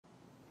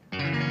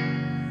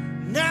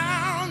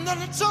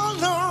that it's all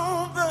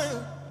over,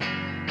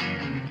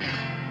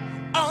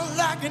 all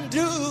I can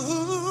do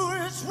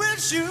is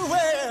wish you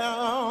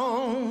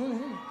well.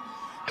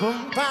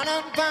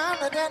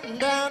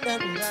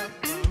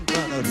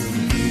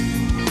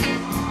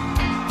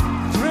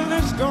 Thrill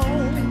is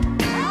gone.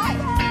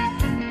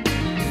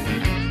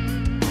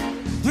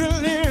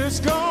 Thrill is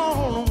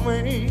gone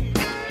away.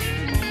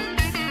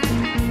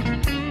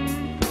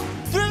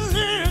 Thrill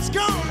is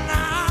gone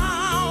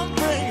now,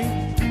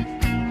 babe.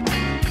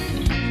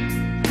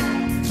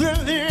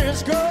 Thrill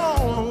is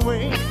gone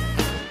away.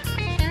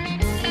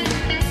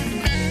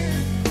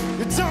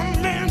 It's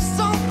done me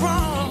so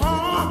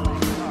wrong.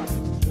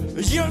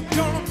 You're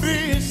gonna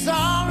be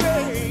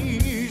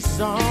sorry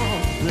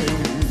someday.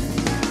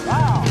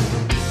 Wow.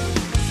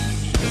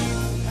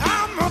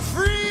 I'm a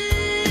free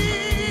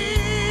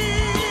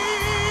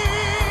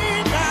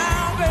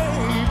now,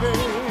 baby.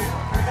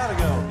 I gotta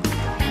go.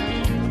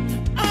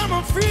 I'm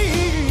a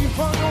free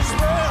from your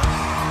spell.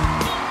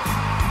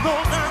 No,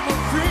 I'm a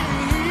free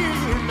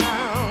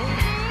now.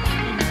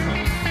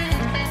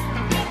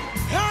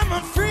 I'm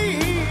a free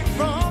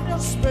from your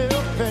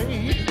spell, baby.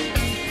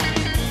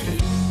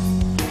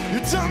 You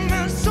done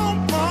me so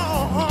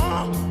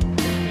wrong.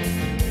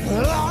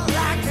 All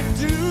I can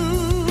do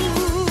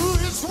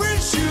is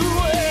wish you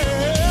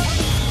well.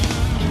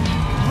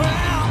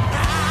 Well,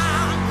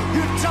 now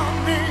you done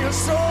me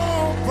so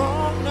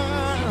wrong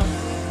now.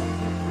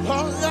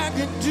 All I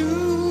can do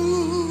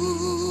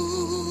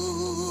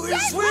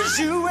is wish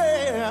you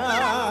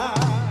well.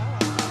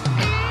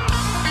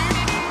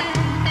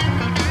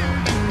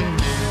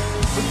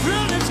 The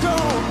thrill is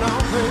gone now,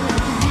 baby.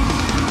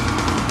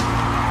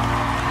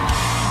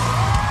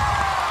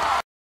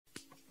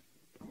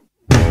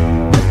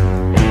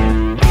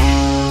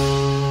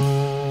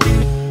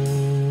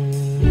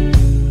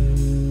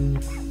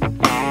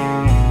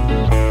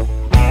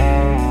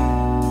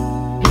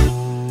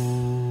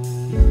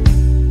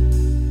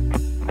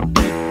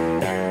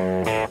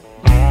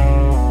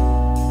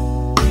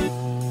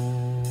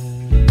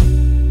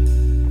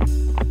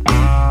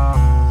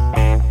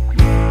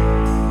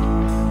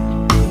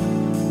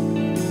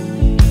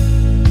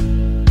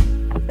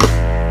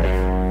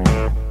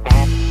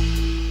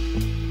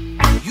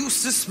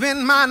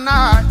 Spend my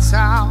nights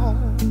out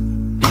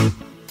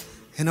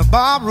in a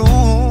bar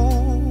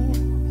room.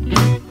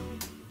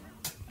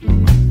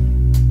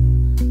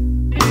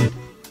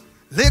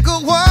 Liquor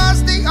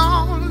was the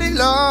only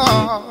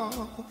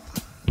love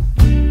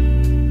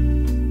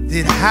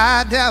that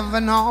I'd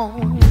ever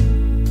known.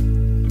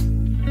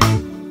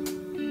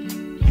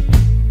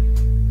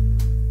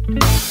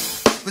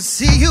 But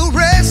see, you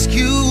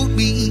rescued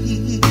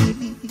me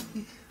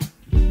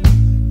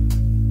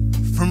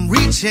from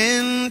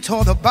reaching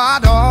toward the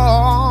bottom.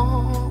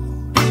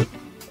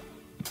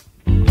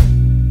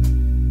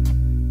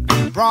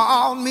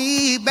 Brought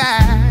me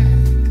back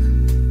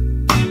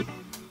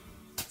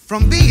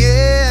from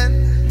being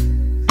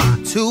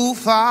too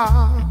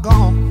far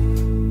gone.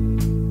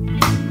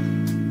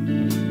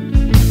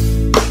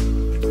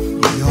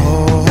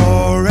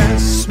 You're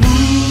as smooth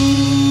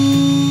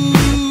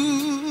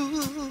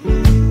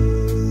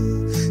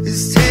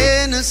as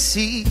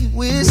Tennessee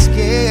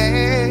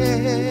whiskey.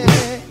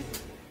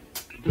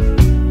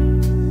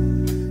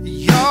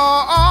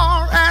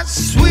 You're as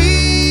sweet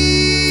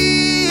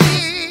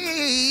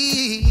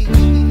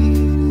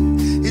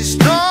as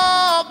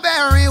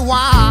strawberry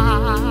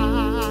wine.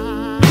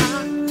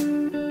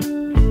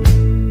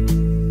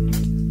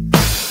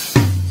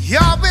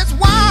 You're as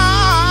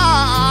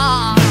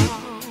wild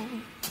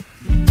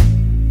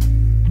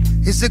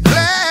as a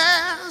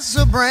glass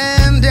of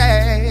brandy.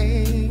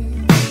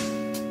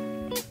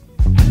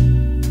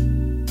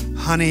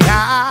 Honey,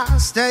 I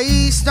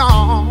stay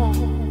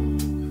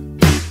strong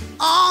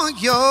on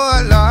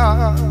your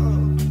love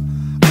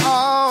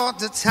all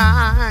the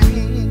time.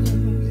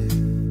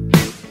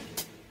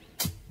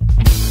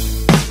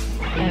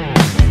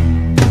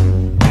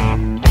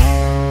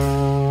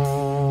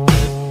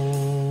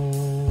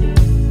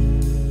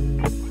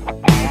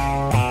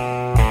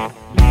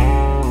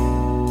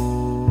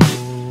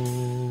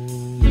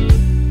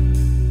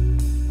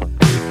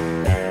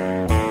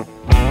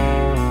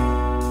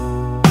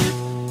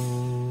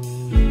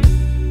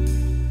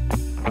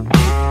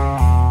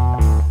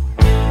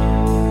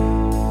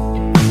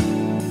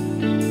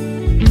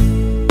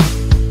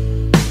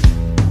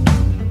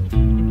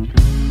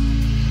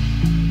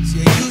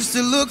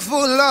 Look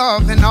for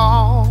love in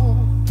all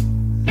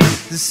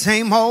the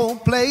same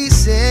old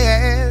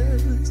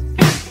places.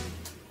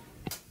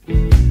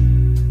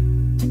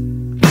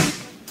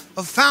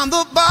 I found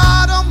the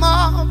bottom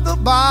of the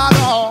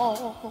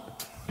bottle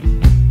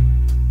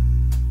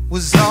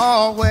was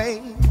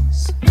always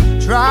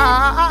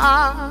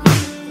dry.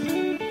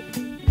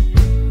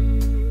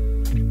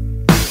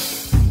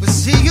 But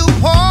see, you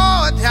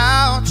poured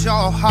out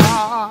your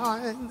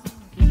heart.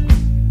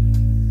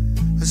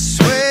 I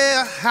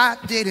swear I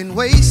didn't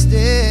waste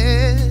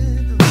it,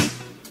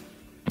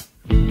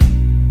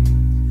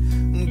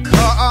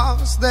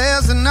 'cause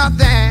there's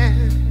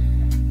nothing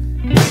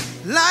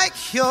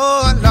like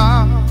your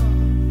love.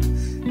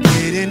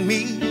 bringing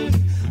me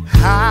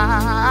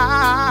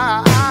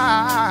high.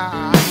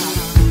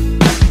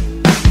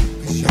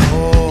 'Cause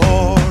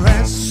you're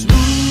as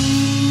smooth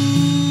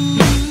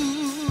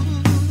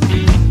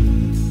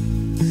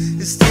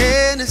as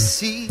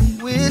Tennessee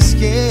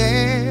whiskey.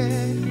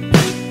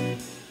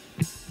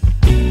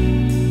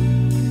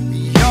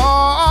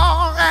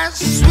 You're as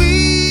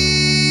sweet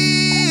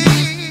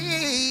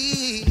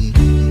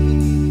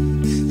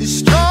as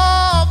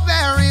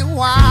strawberry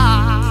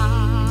wine.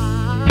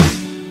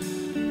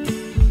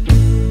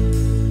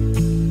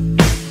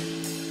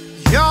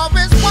 You're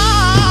as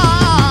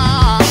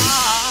wine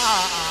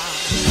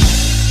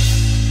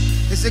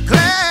as a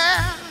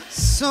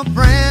glass of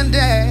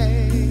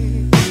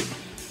brandy.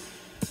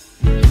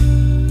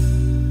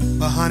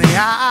 But honey,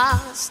 I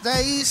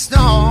stay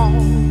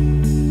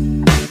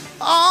stoned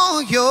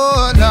on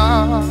your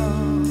love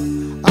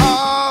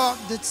all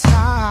the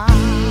time.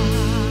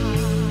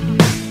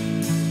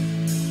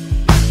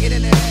 Get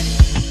in there.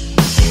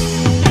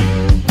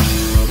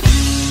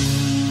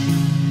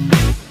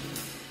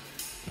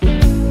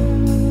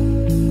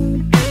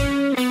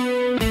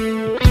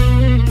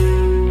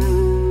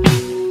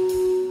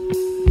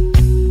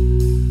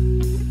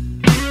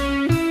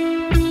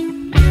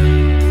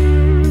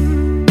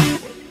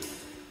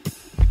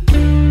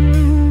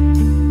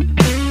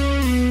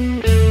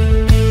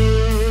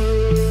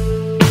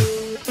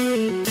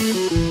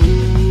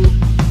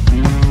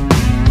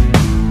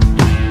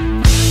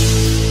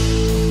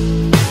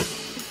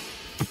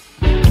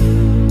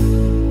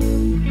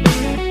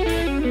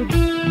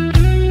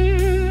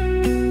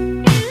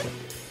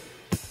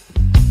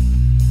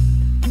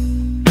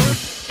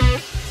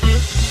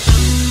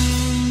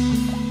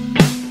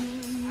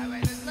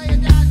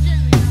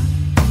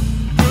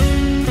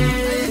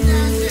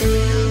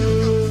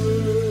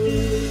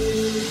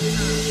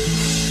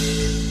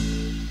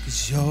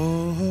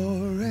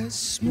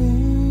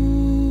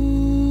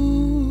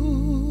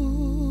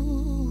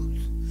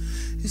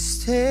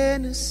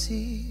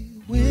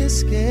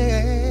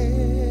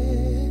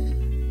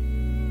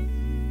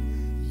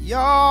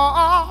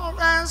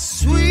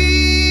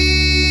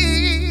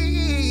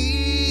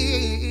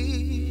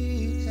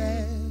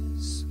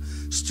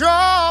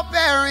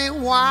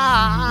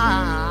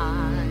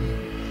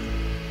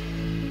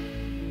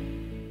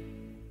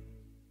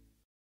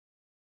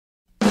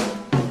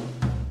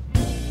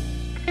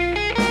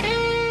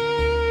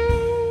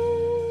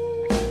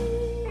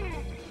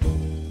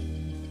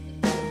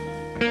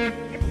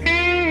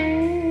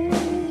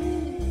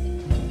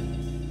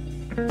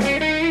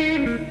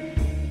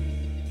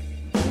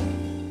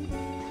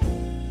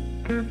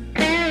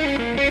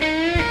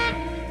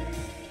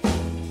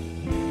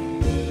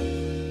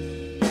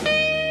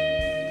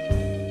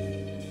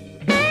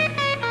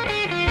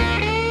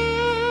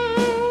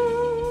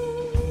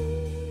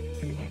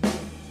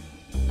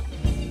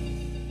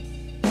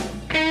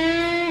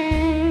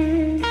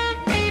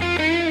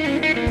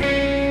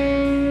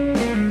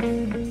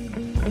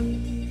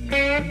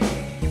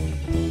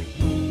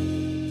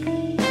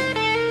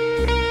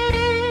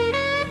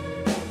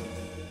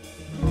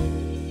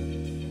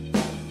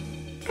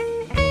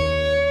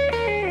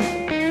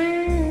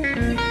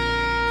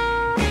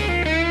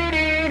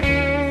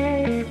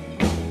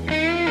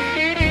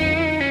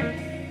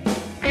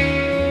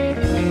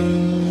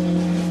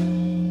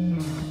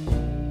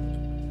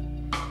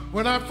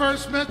 When I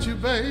first met you,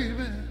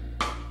 baby,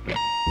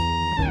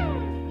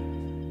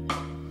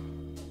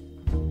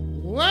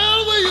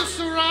 well, we used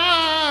to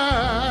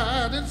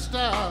ride in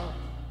style.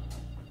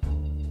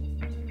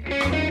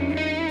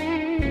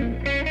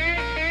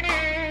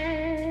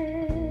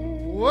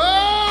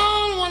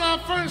 Well, when I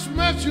first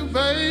met you,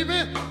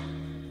 baby,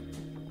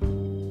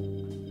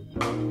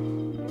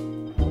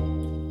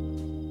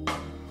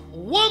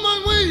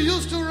 woman, we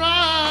used to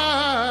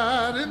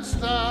ride in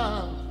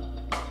style.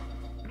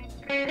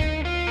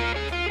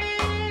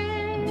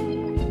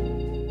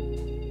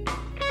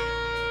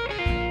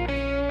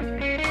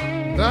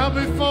 Now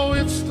before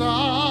it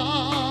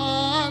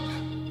starts,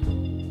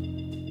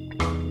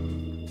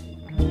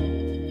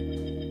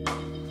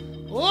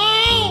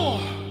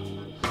 oh,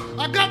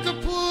 I got to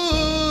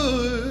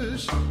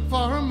push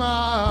for a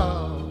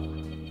mile.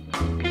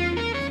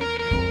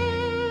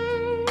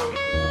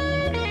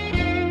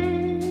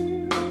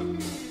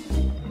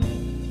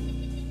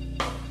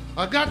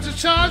 I got to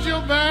charge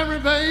your battery,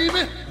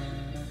 baby,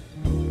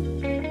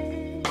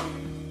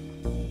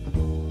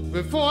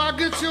 before I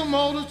get your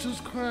motor to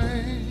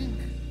crank.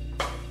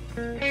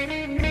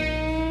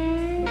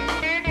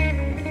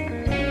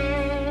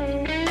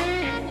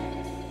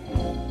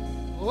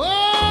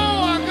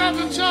 Oh, I got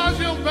to charge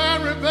your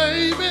battery,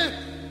 baby.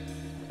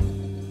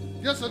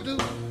 Yes, I do.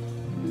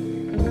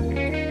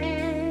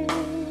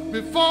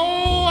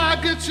 Before I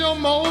get your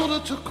motor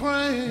to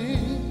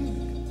crank.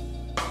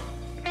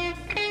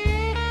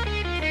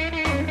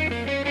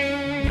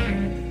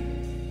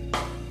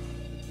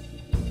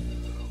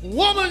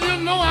 Woman, you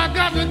know I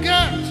got to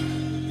get.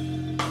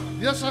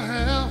 Yes, I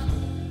have.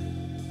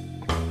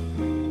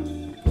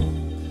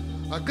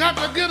 I got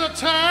to get a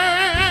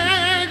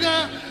tag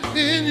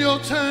in your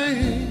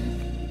tank.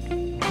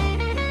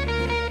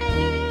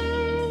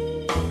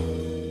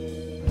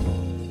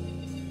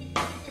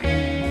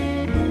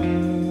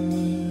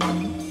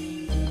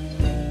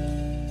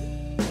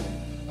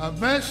 I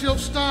met your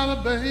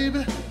starter,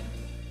 baby,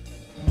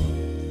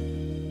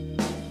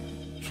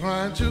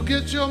 trying to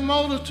get your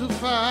motor to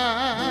fire.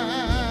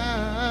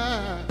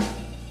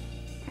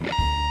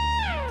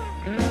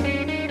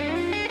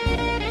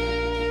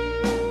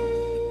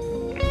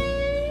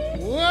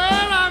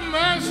 Well, I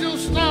met your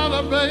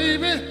starter,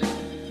 baby,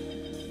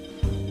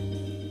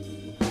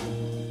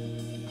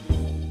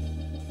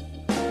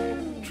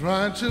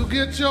 trying to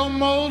get your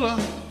motor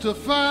to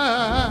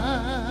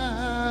fire.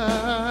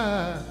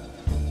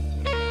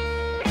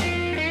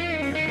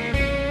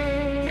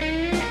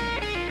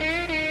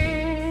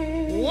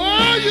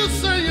 You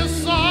say you're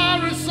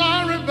sorry,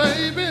 sorry,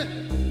 baby.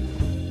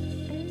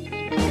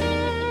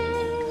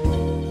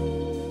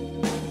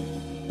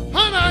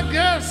 And I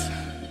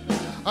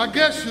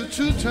guess you're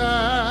too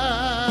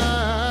tired.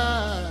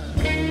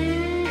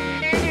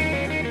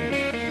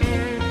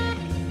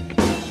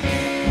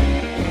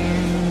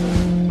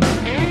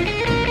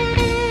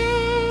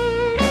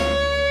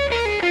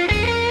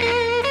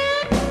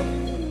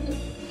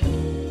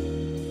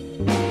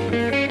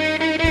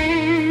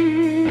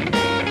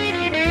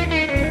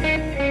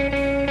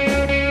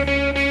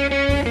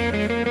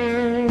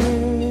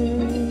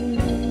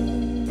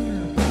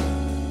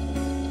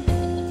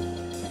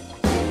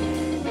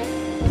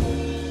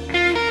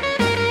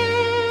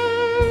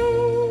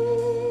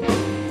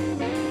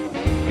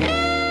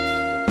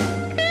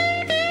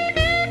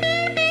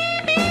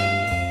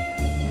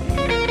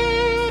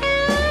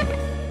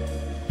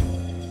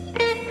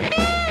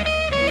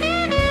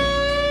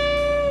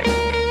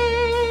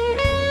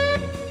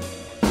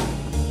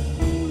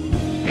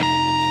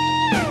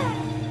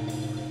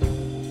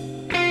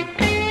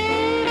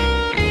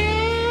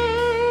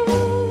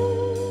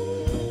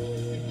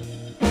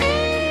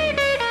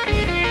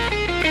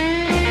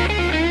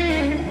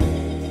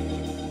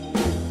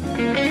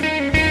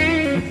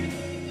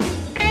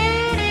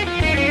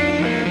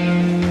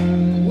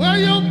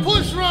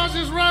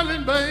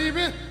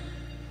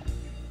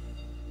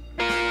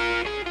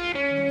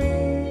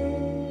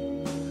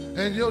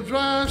 And your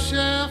drive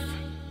shaft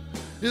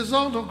is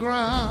on the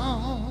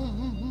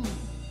ground.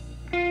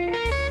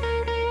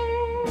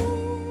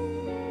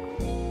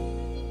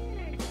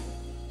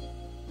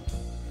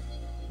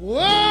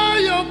 Well,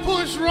 your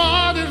push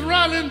rod is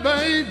rattling,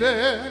 baby,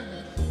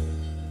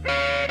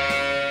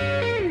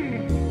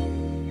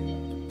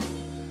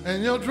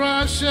 and your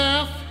drive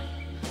shaft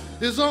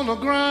is on the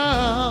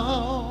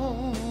ground.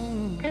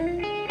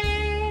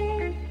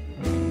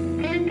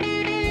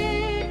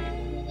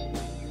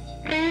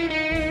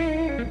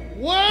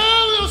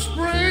 Well, the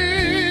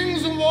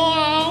springs wore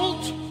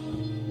out,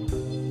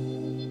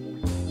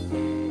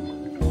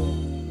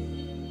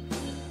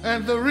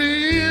 and the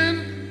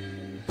rear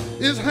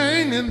is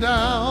hanging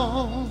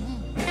down.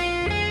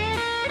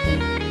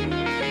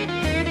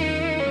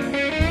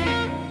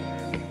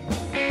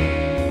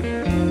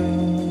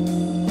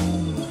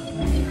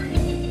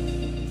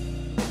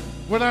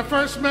 When I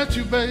first met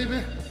you,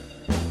 baby,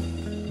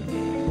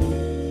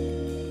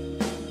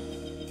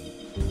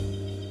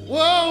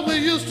 well, we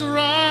used to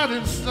ride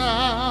in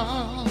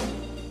style.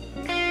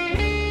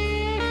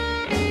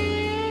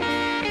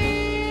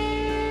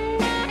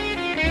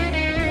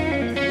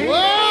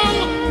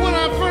 Well, when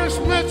I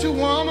first met you,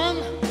 woman,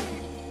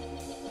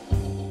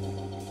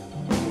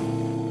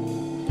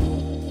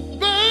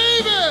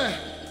 baby,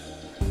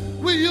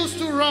 we used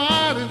to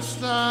ride in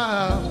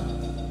style.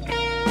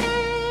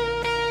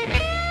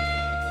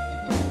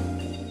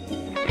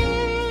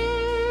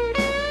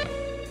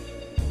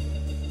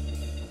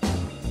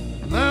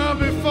 Now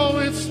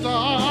before it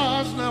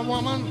starts, now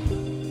woman,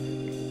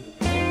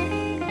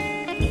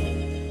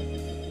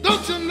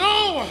 don't you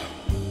know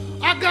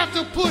I got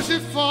to push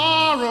it for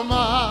a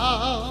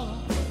mile?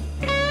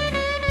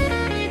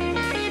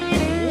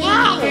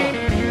 Wow!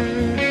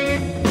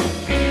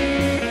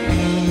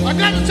 I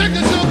got to take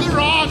it to the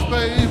garage,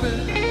 baby.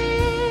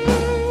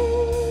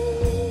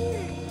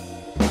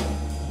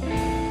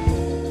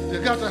 You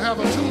got to have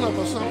a tune-up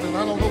or something.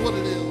 I don't know what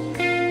it is.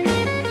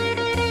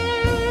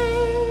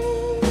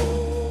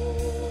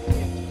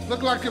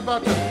 Look like you're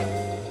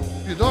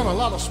doing a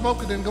lot of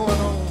smoking and going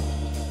on.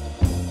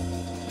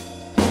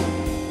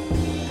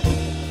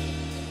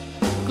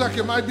 Look like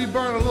you might be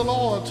burning a little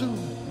oil too.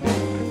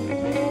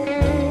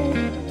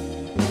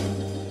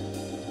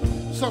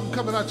 Something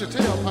coming out your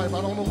tailpipe,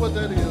 I don't know what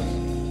that is.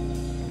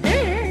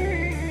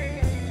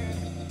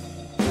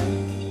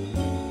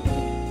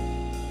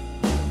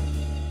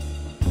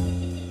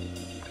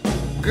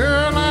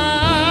 Girl,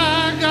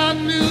 I got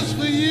news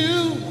for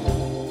you.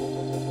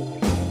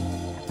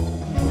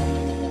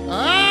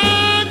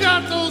 I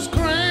got those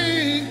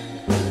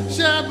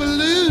Crankshaft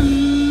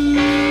blues.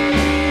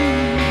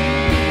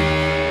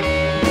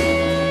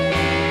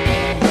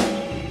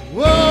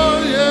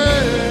 Whoa, yeah.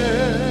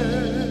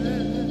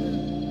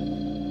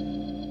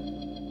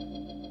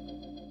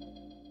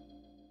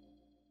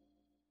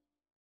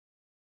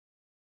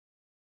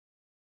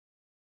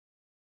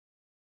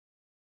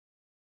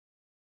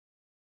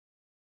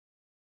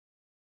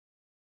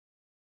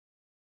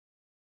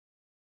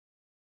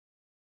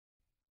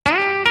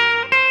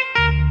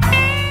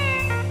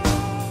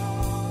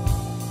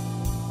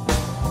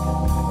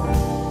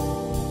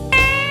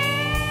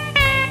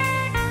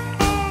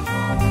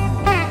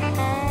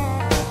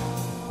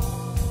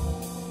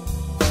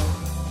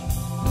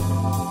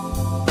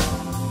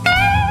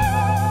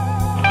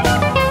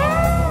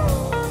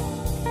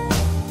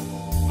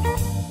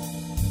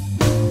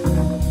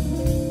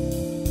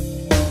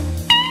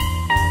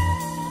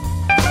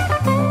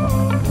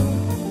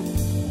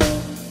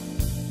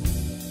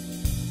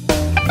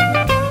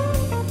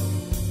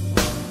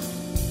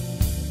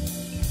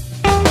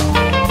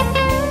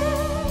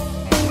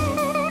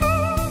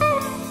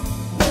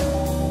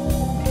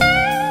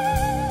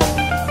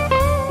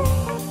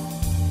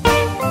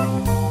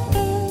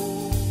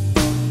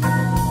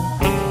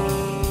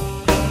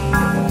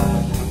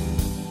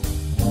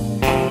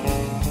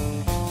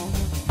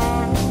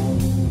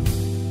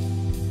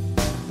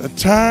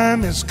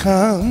 time has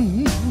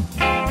come.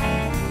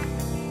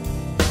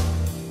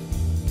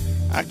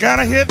 I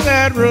gotta hit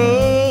that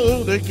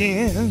road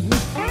again.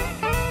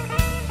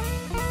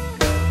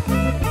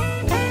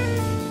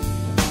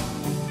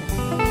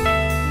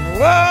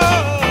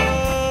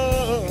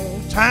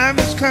 Whoa, time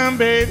has come,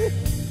 baby.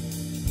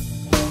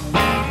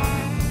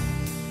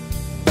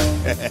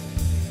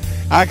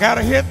 I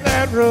gotta hit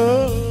that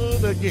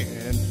road again.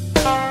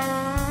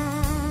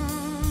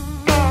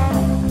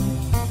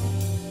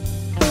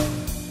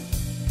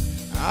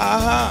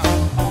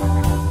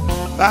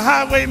 The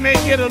highway may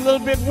get a little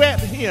bit wet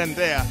here and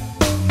there,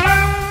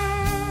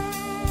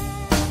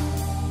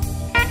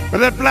 but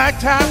that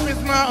blacktop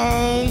is my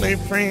only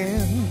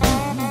friend.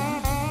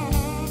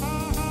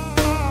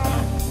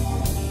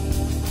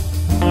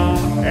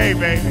 Hey,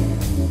 baby,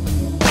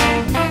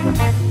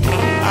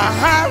 a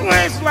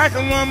highway's like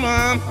a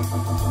woman,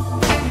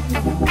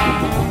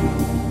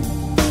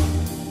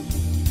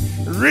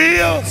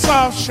 real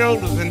soft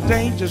shoulders and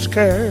dangerous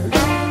curves.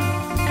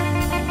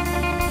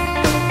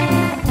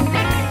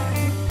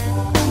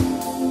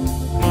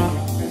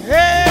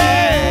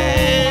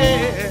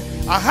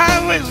 A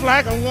highway's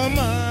like a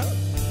woman,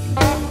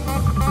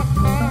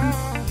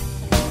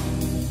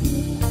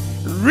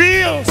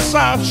 real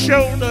soft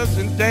shoulders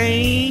and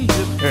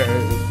dangerous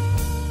curves.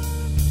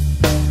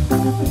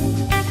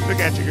 Look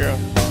at you, girl.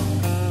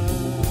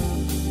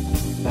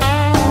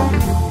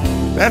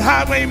 That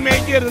highway may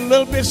get a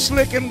little bit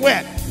slick and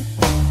wet,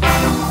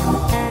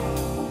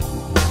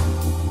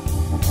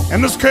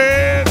 and those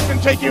curves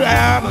can take you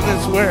out of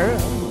this world.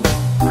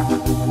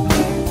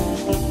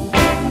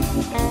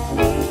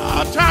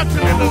 Talk to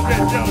me a little bit,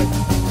 Joey.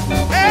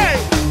 Hey!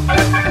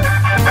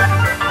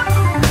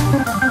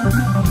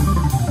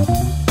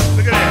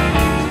 Look at that.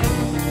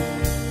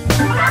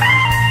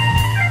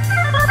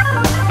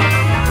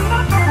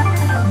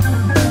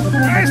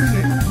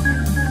 Mercy.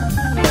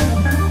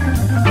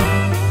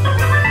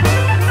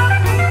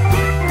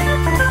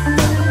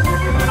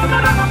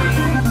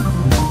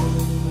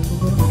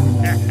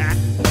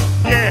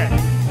 Yeah.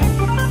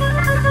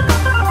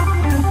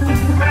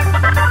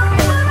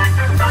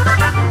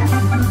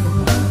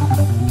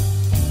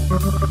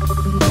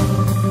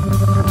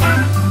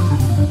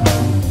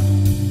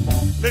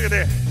 Look at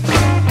that.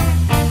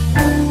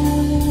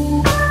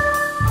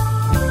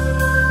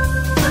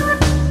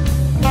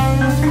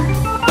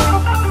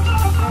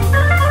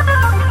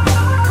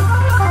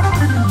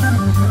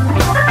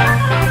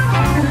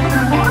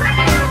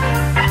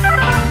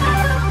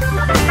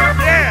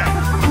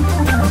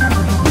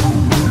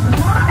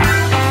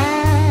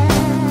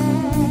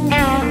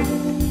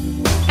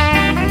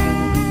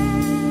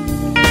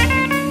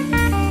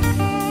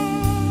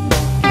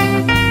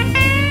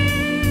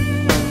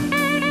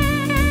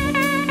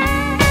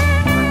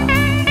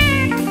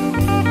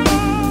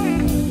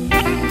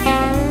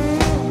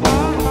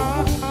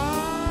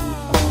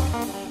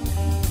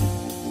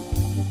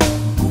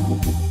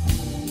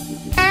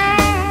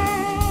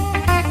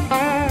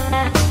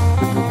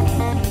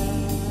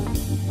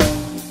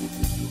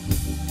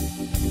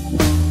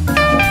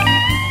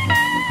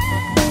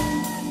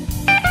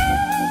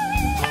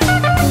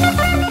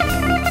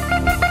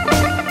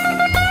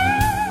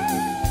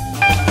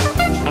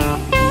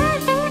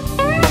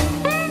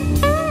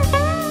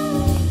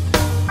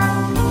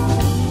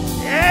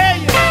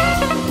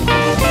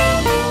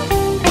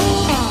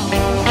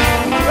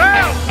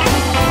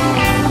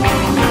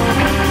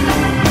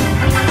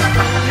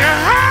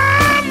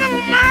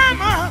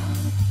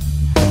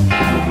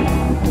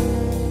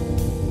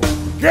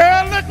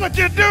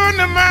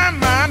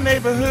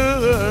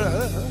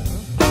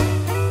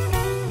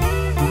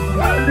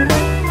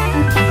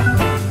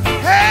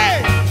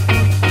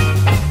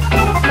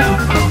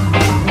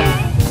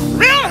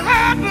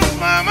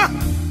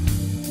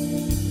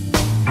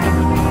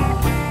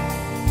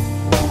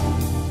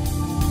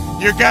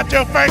 You got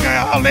your finger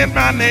all in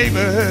my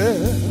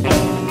neighborhood.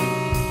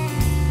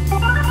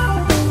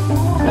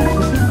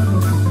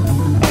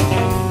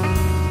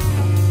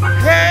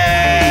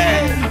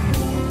 Hey,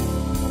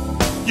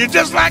 you're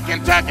just like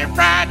Kentucky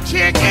Fried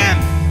Chicken.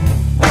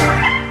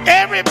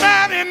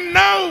 Everybody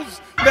knows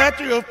that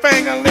you're a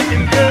finger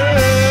licking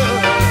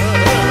good.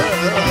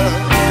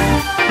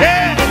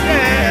 Yeah,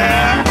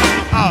 yeah,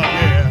 oh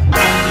yeah.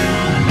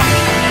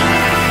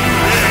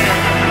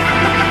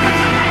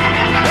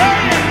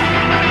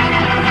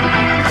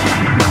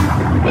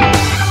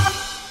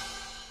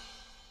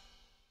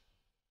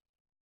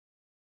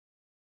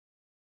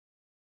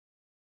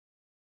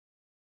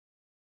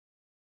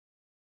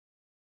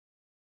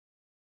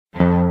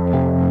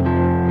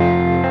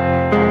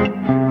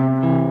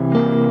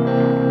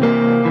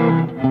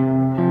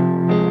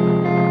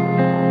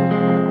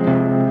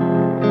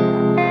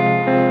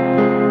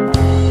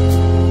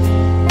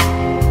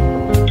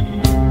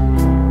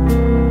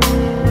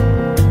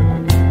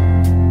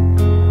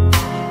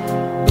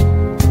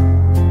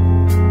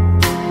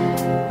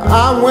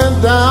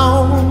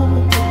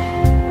 Down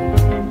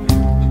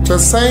to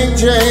St.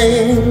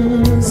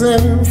 James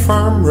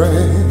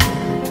Infirmary.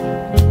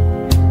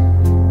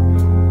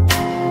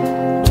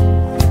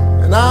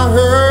 and I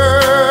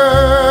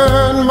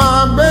heard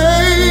my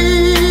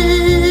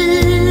baby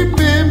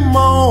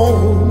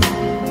moan,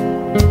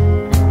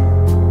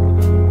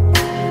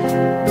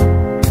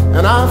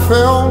 and I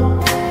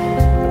felt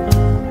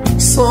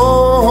so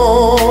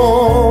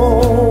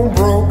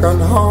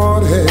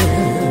broken-hearted.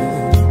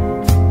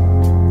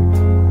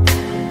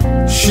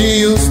 She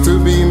used to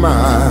be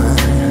mine,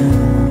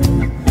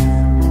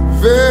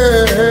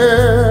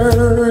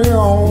 very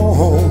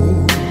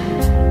own.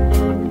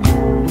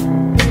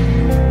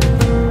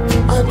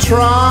 I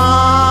tried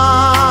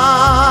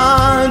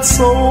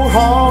so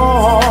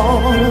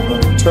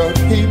hard to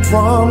keep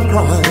from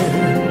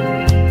crying,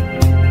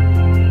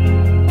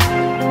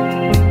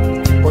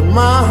 but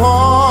my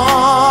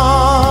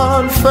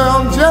heart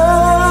felt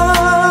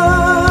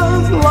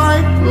just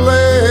like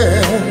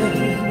lead.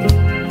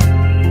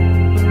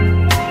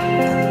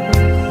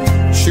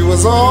 She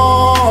was all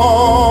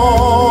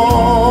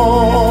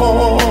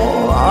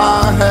I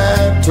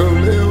had to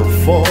live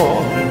for.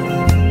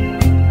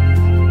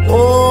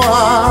 Oh, I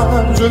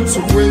just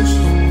wish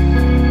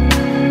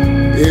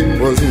it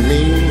was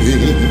me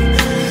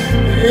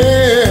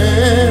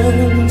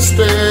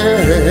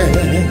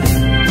instead.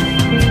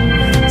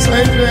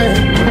 Same thing.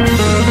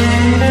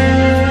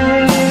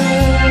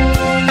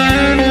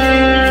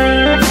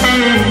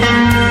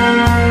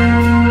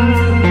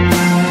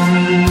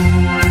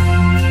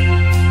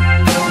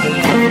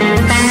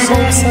 So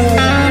sad.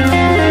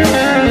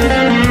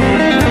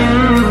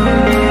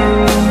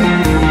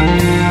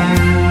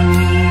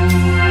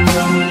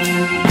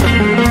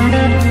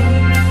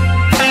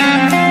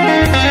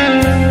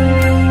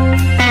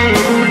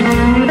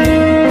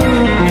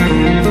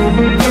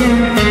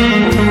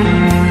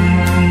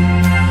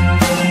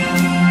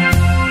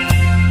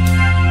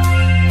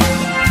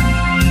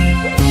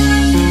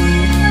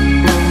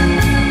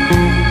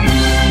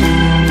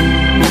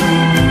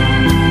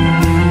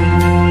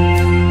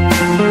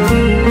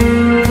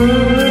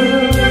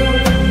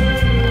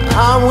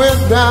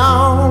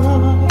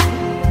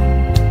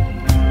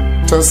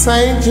 To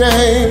St.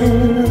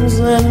 James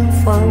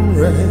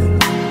Infirmary,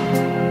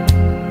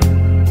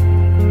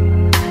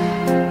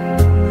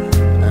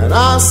 and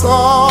I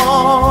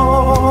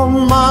saw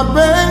my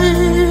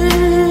baby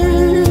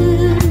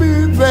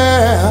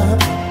there,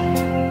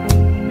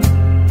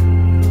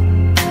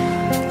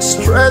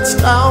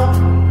 stretched out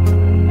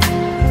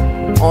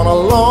on a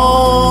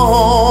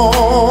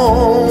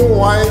long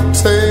white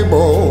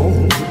table,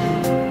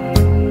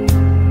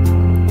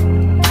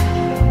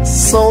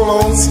 so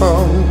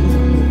lonesome,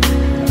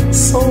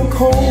 so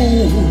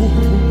cold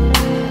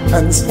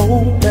and so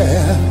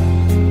bare.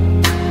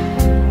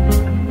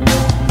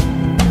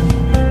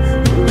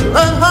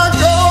 Let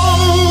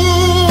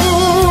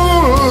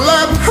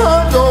her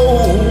go,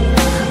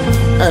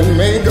 and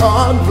may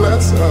God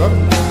bless her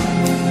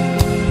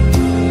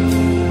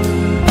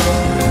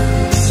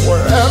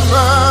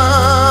wherever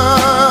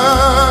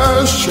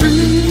she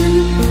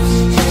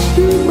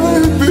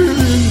may be.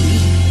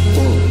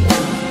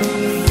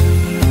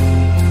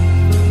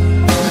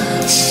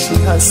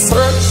 I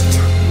searched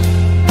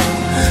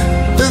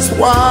this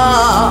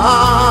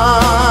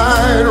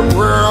wide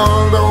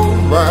world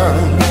over,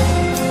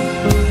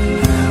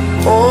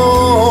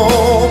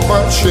 oh,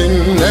 but she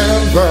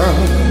never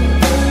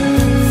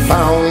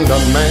found a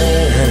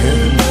man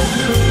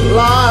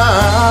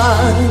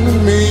like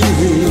me.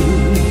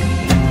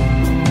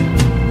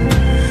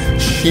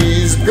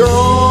 She's gone,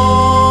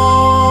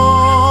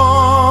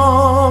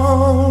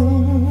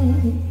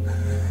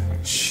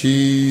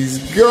 she's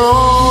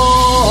gone.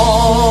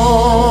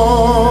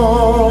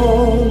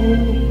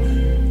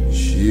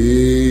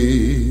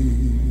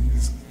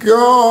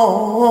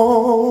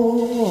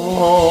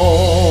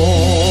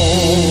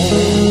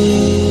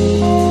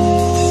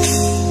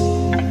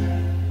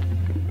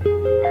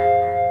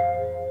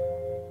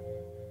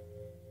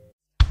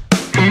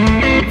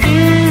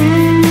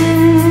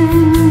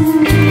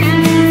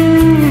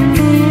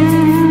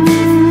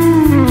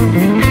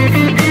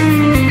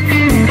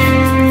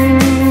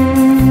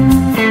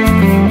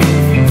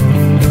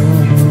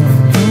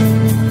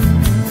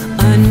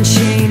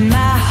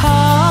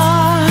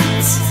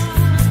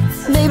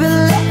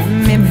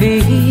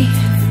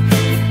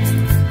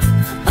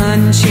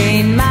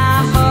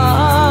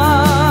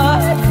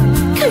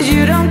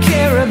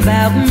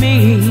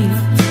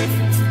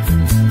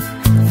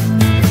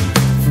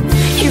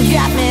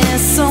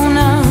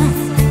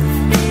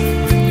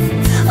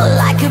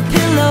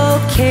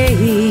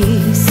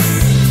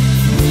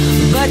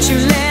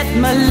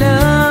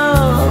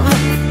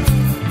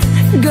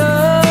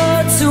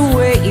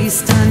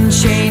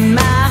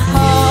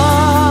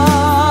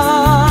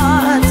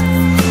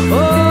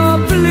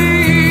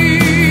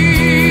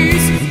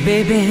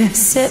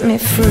 Set me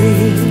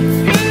free.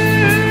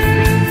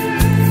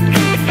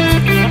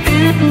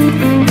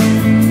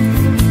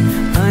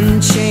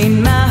 Unchain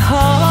my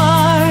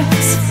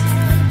heart,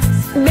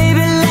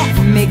 baby, let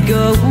me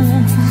go.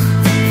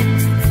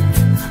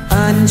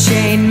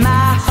 Unchain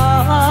my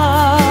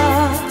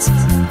heart,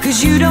 'cause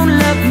you don't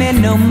love me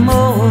no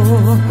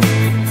more.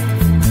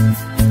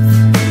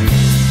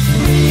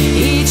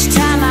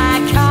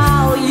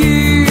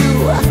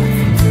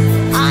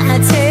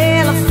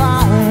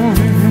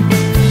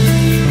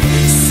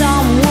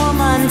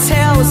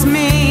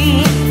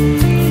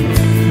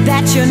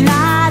 you're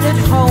not at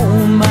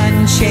home.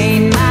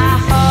 Unchain my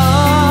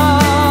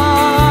heart.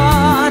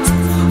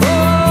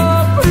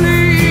 Oh,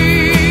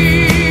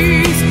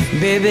 please,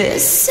 baby,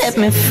 set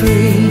me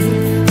free.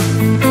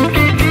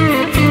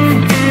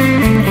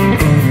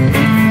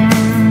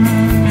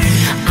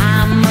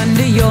 I'm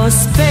under your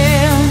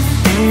spell,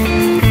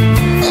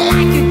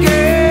 like a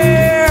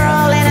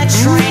girl in a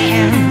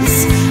trance.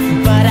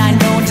 But I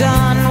know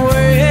darn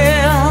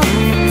well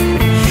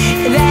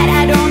that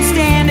I don't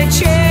stand a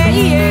chance.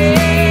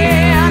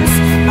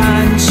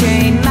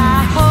 Unchain my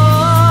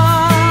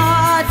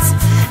heart,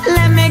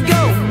 let me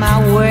go my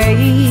way.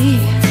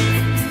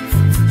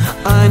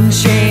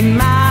 Unchain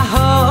my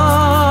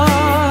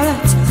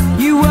heart,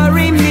 you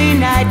worry me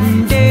night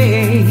and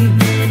day.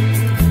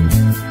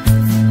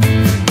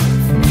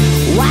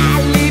 Why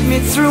lead me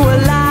through a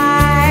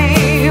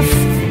life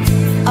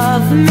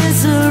of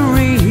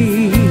misery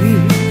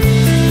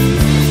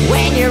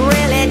when you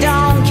really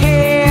don't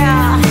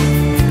care?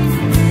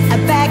 A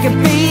bag of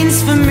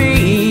beans for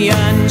me.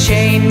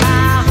 Unchain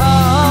my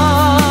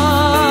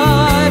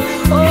heart.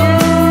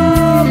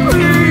 Oh,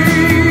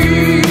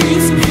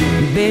 please,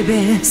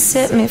 baby,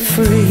 set me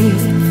free.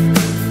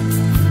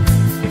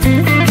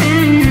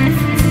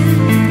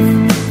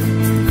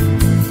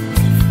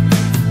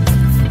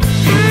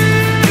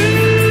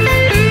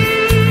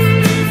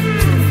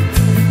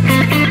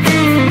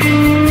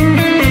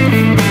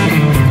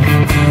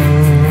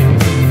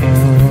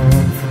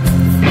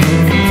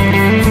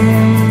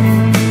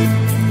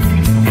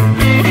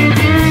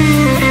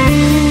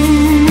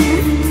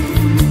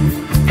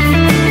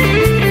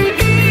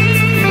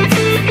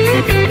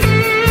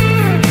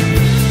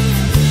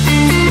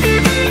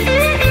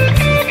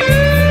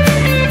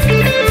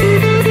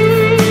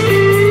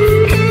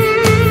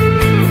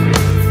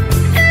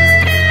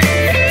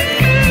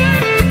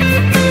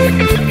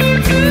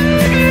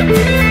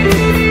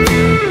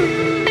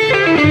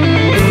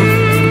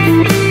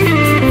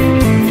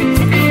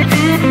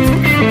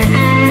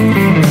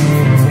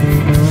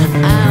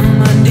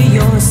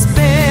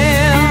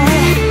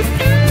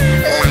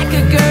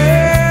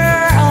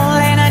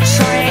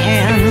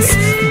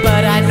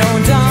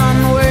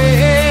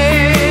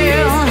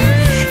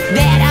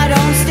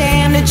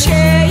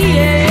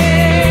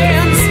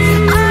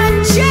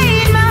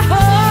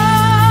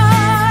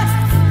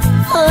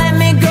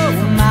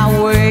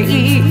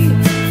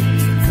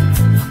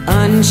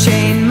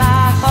 Unchain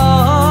my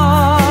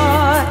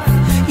heart,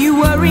 you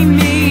worry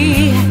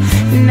me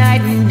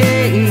night and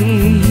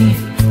day.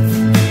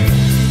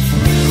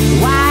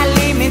 Why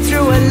lead me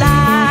through a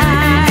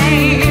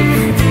life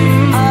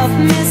of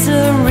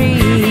misery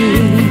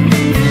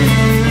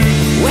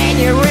when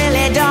you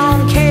really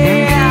don't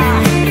care?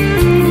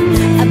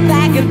 A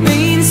bag of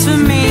beans for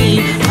me.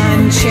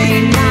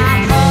 Unchain my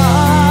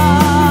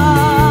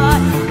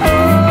heart.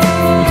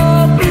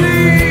 Oh,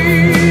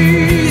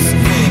 please,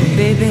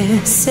 baby,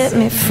 set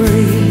me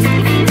free.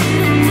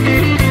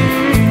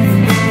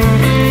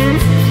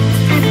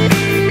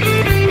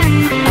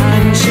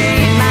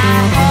 Unchain my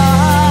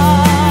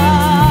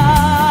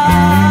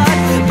heart,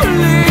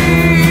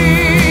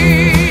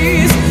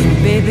 please,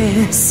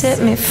 baby, set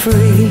me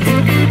free.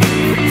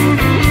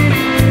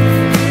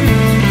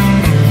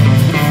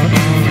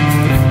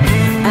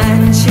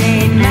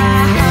 Unchain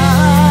my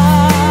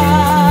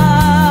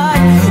heart,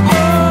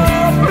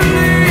 oh,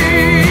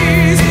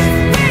 please,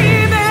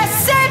 baby,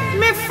 set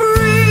me free.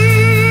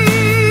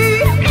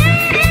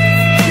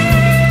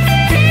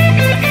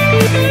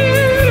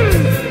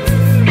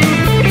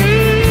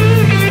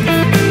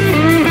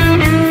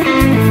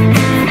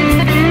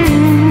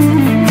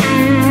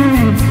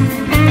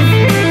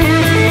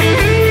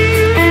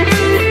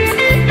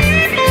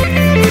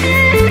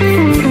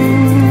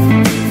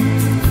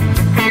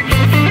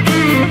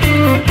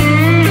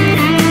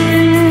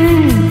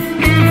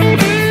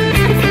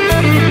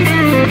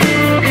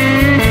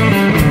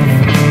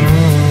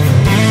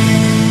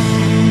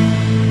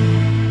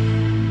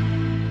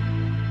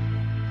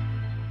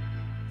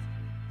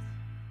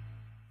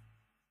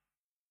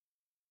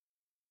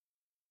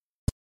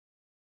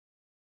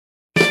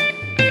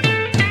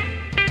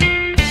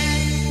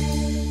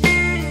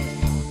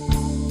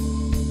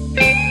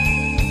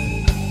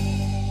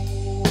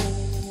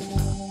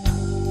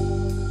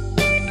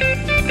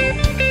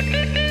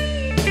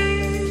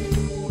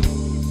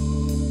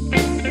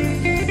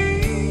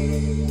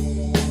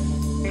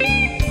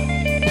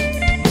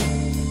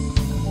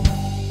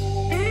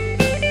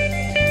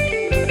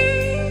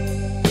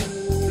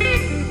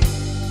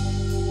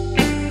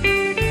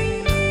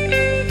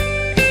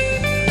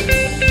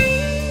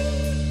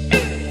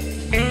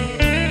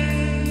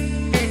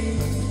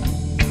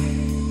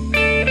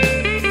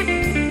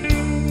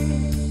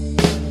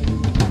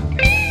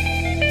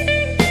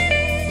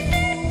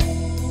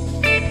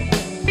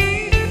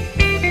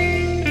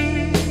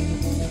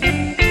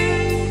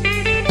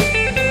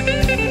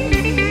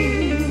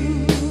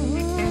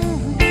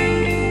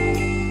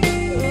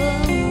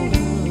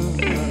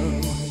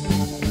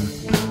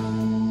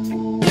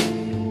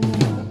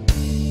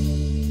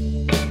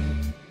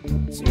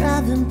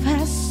 Driving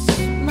past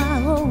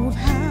my old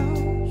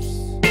house,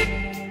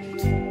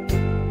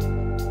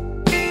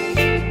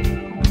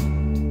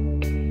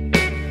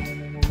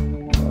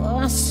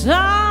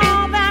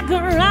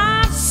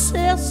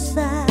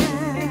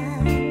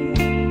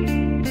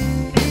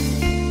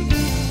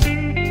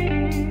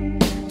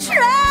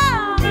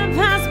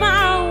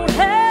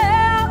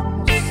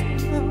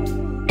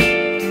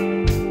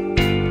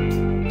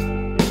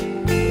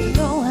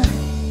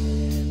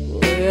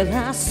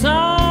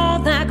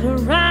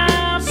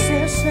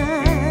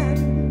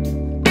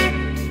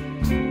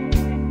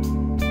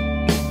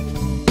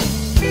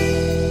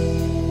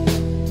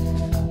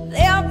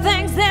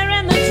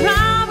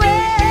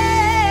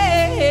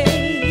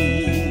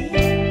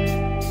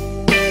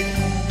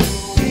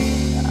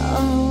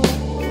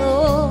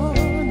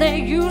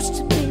 used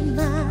to be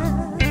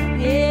mine.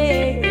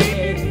 Yeah.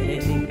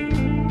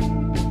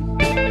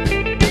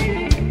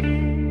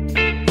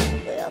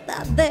 Well,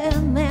 that there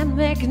man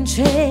making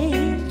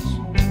change.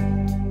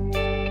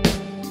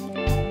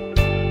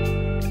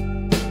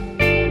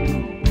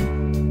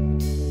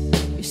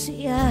 You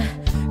see, I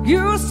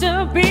used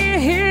to be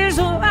his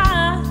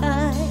wife.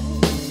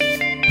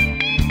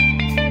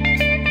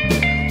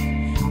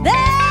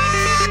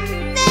 That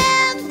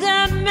man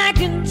that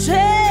making change.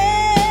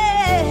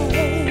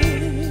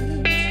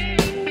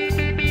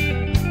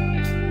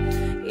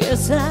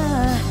 Yes, I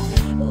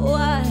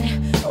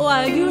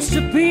used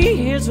to be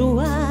his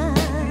wife.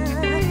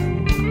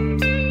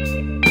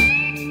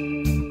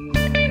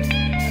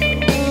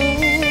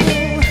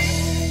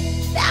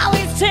 Now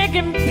he's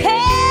taking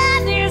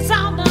pennies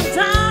on the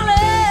dollar.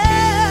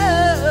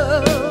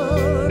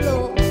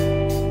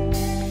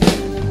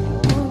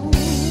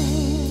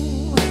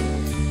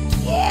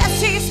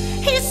 Yes,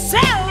 he's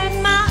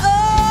selling my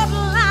old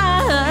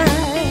life.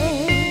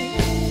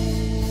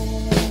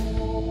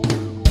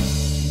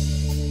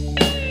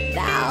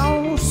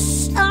 Now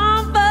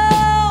some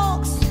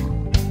folks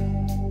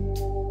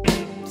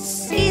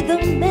see the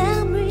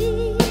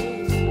memories.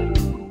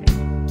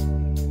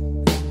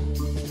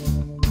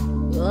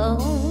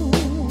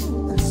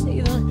 Oh,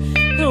 see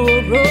the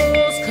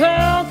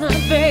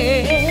rose-colored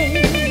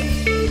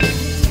face.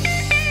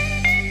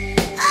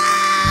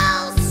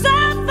 Oh,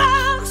 some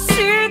folks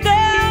see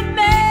their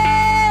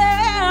memories.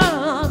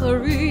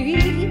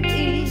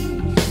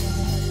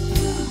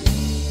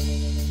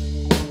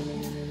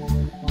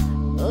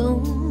 Oh,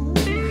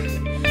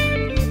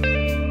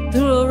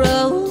 through a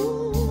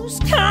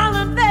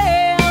rose-colored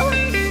veil.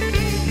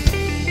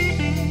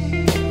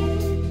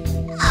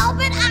 Oh,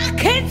 but I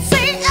can't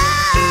see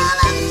all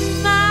of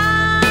mine.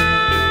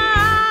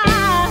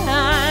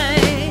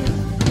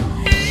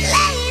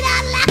 Laid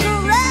out like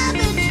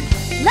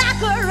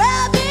a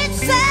rubbish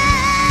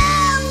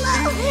cell.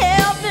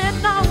 Help me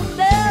know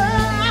now.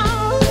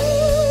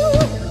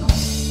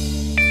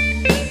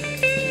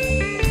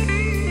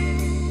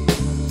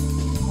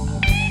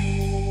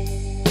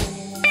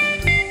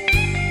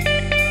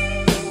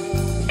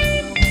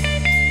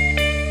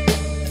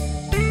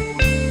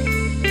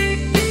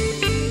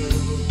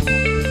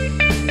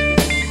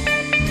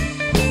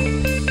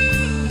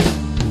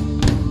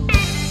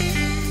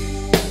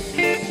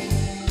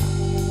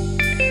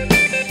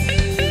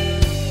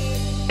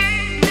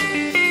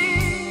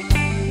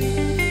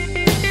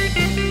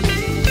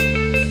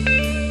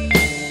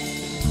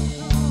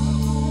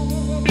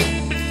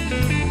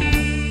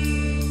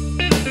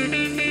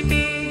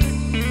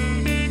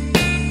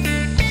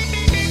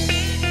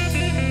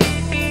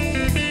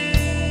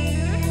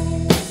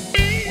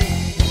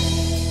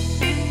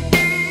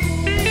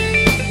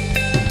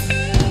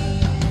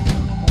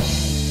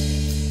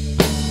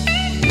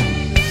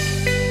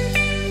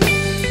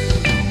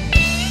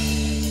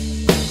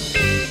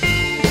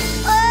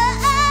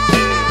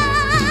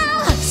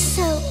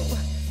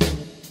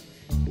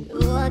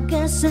 I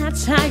guess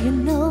that's how you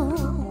know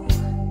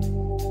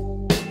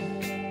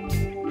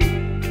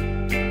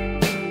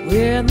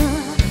when the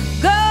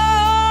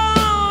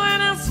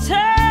going is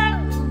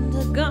time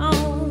to go.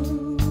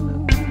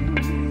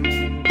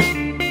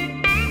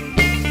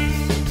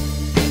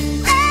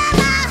 And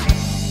I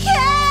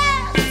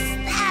guess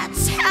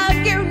that's how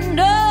you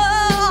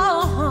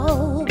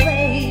know,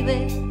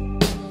 baby,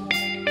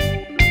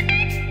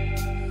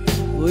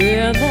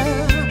 when the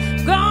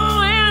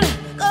going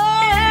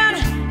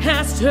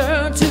has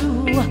turned to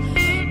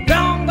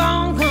gone,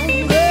 gone, gone,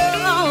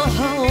 gone.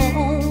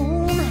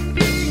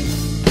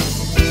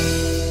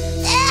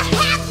 There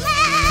has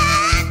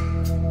been,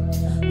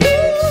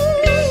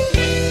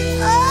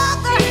 oh,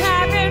 there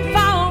have been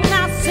folks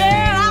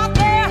out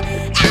there,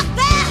 out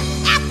there,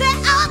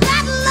 all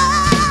that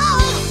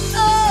love.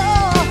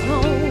 Oh,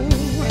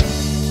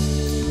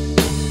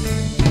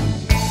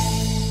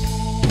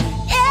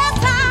 yes,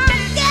 I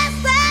guess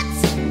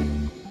that's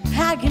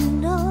how you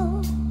know.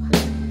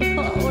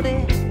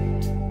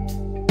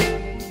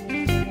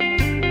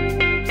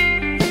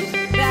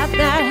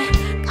 That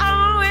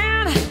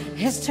going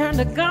has turned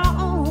to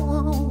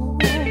gone,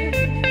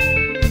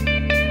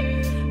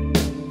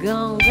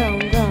 gone, gone,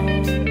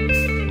 gone.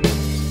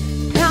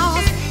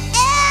 'Cause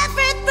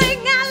everything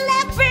I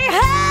left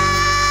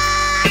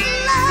behind,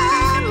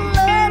 Lord,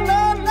 Lord,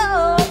 Lord,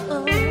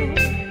 Lord,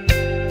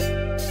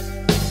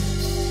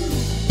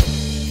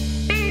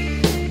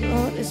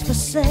 Lord, is for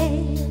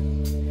sale.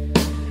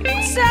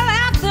 So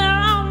after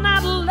all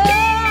that love.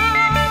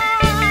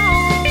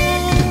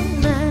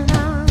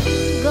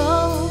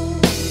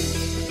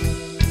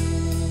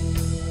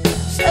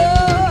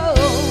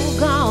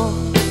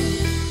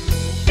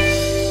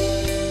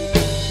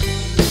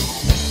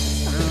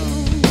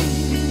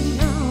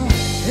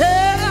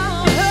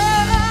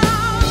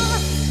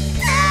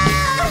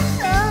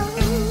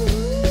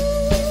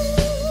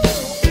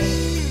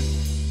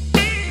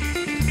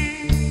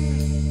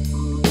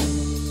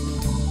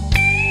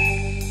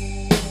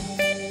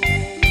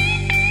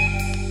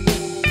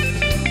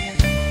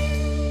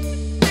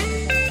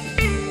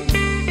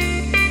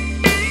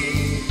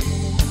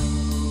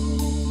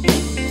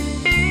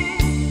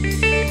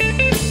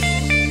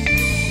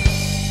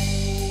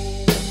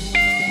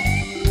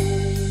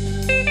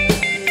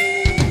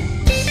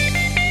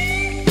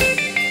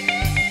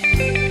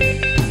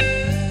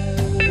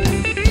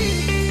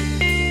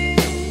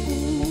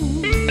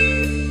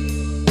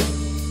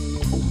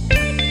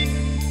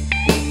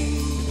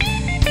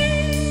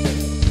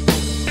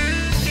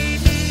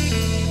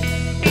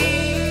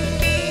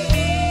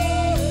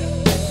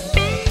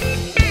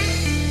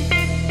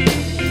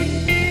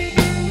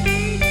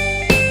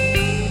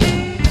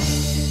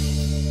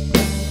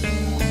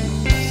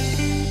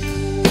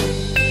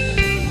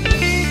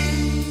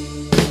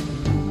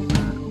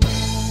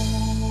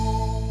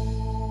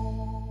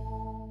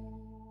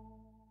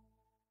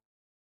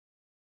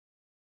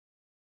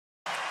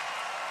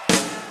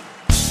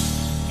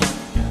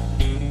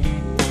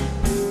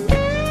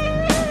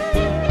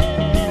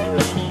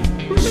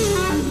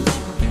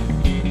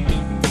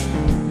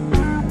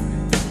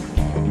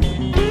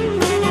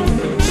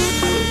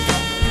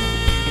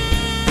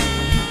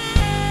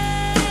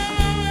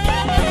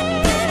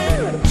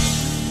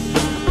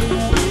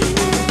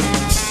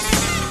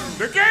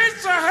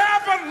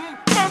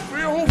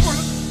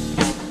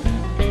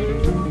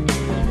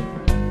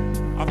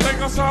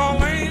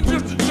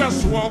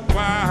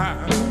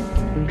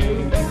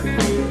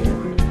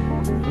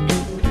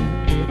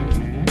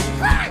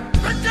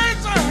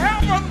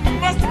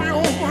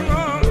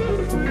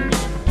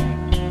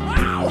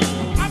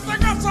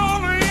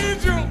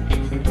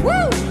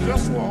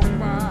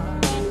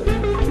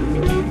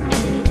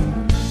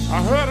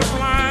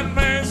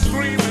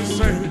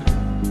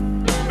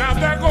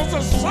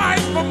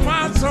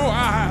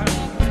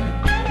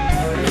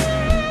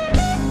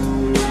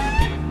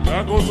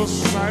 goes a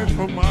sight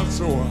for my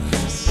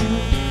sores.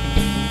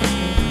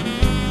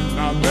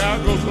 Now there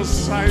goes a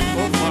sight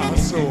for my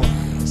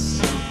sores.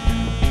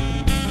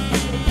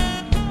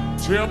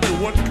 Tell me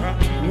what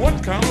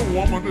kind of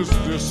woman is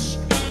this?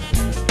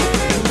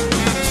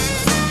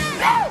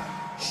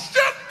 You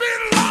should be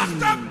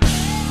locked up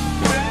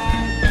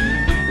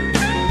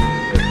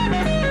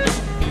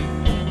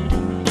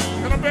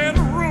in a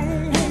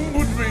bedroom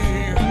with me.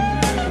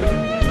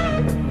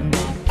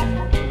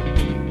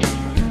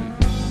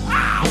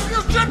 Oh, you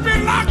should be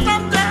locked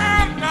up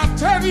there, and I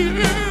tell you,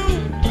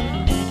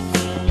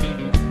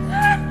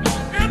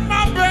 in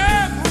my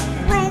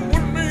bedroom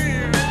with me.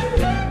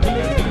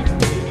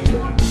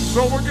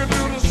 So we can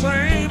do the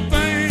same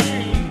thing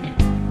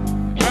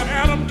that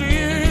Adam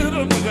did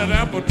under that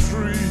apple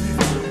tree.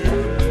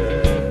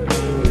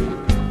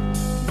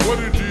 What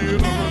he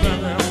did under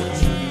that apple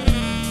tree.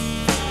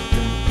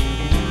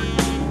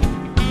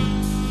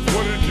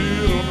 What he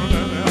did under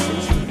that apple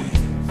tree.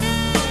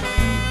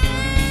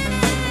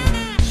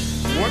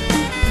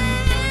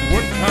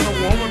 What kind of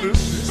woman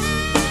is this?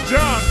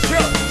 John,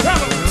 Chuck, tell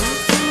him.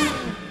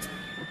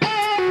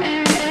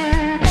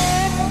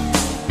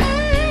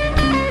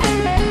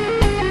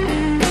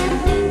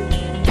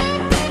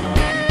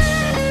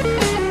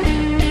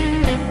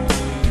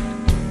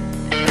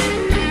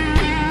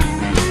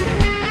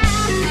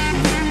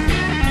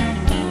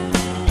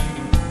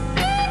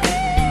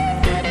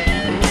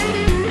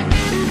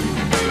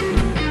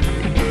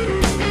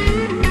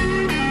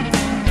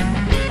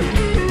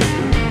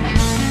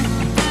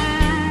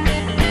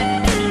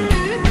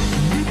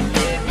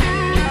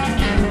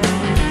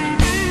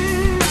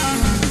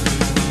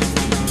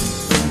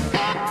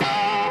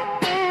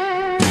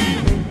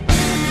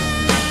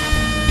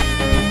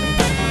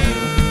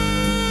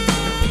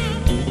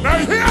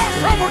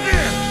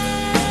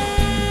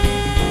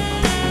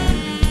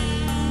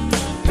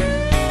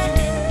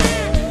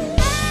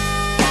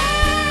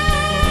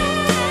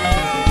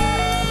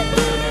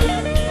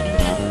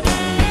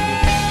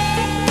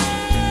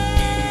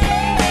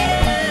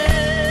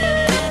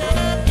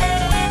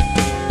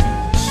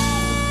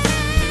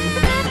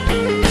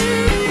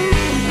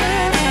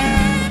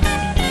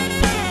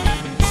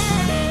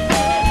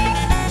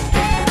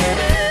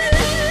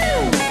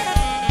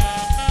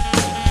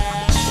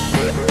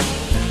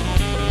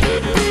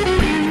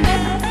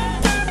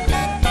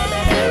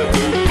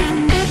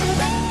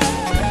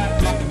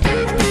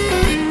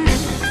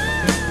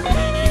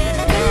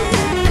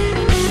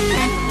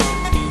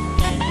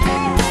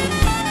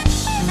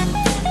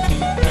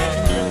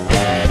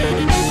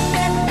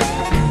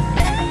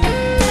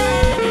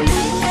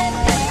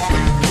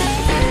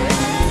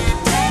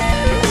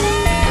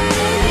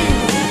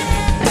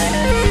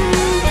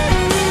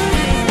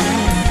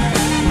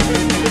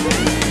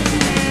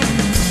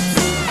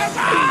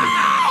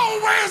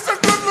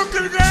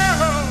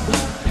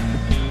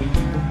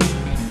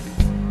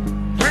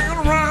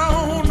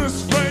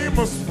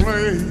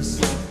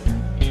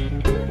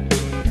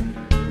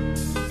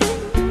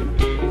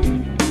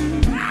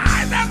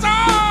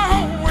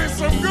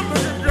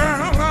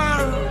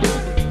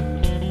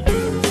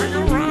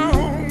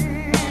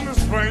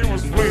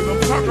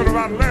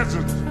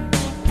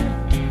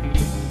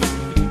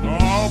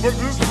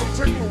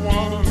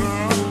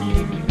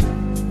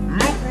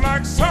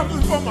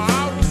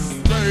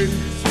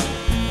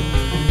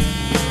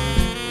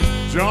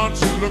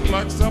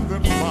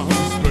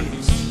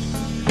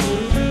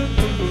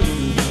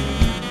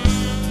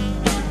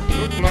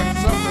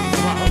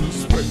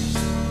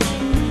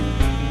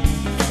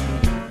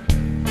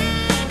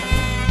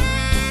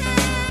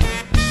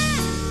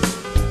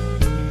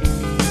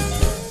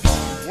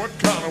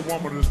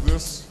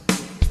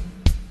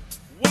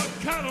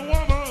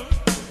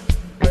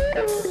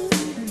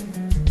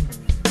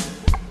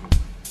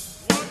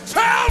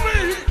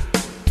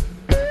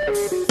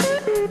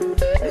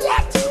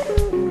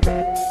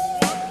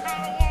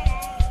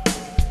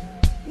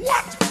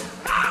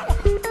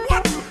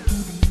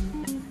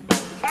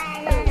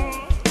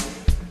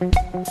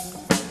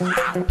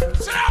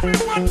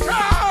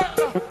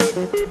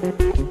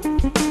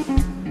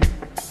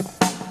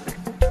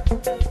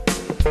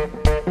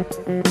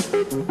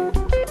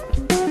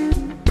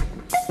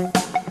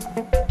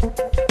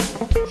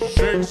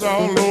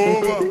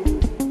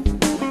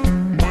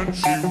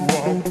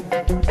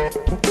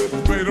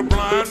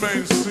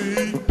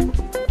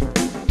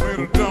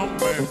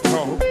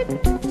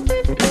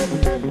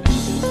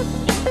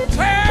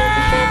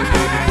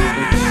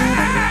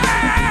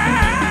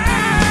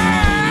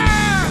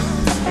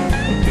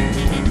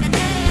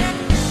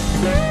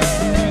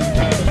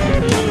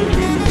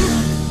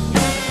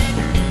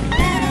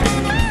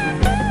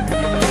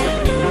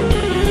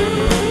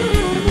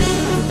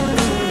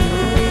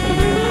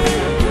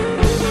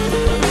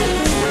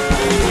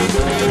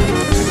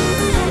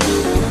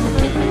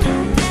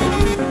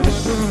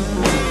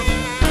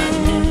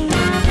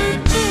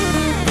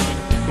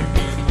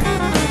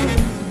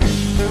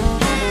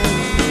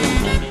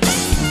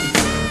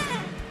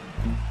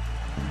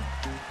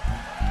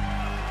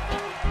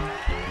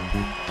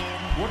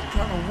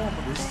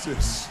 It's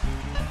just.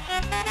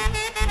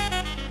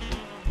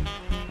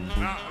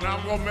 Now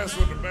I'm gonna mess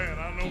with the band.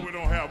 I know we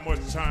don't have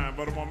much time,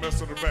 but I'm gonna mess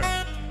with the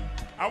band.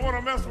 I want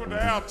to mess with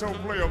the alto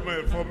player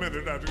for a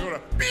minute now to go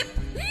to beep.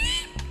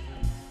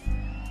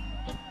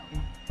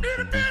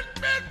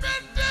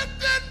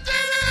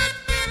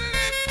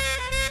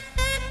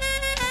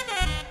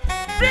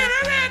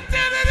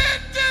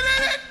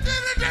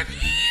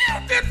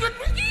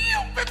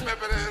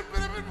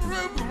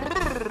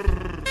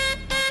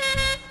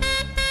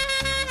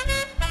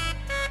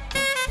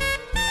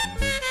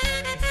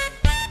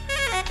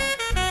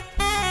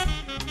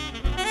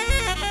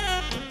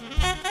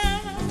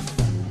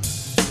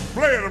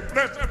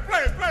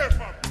 Play it for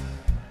me.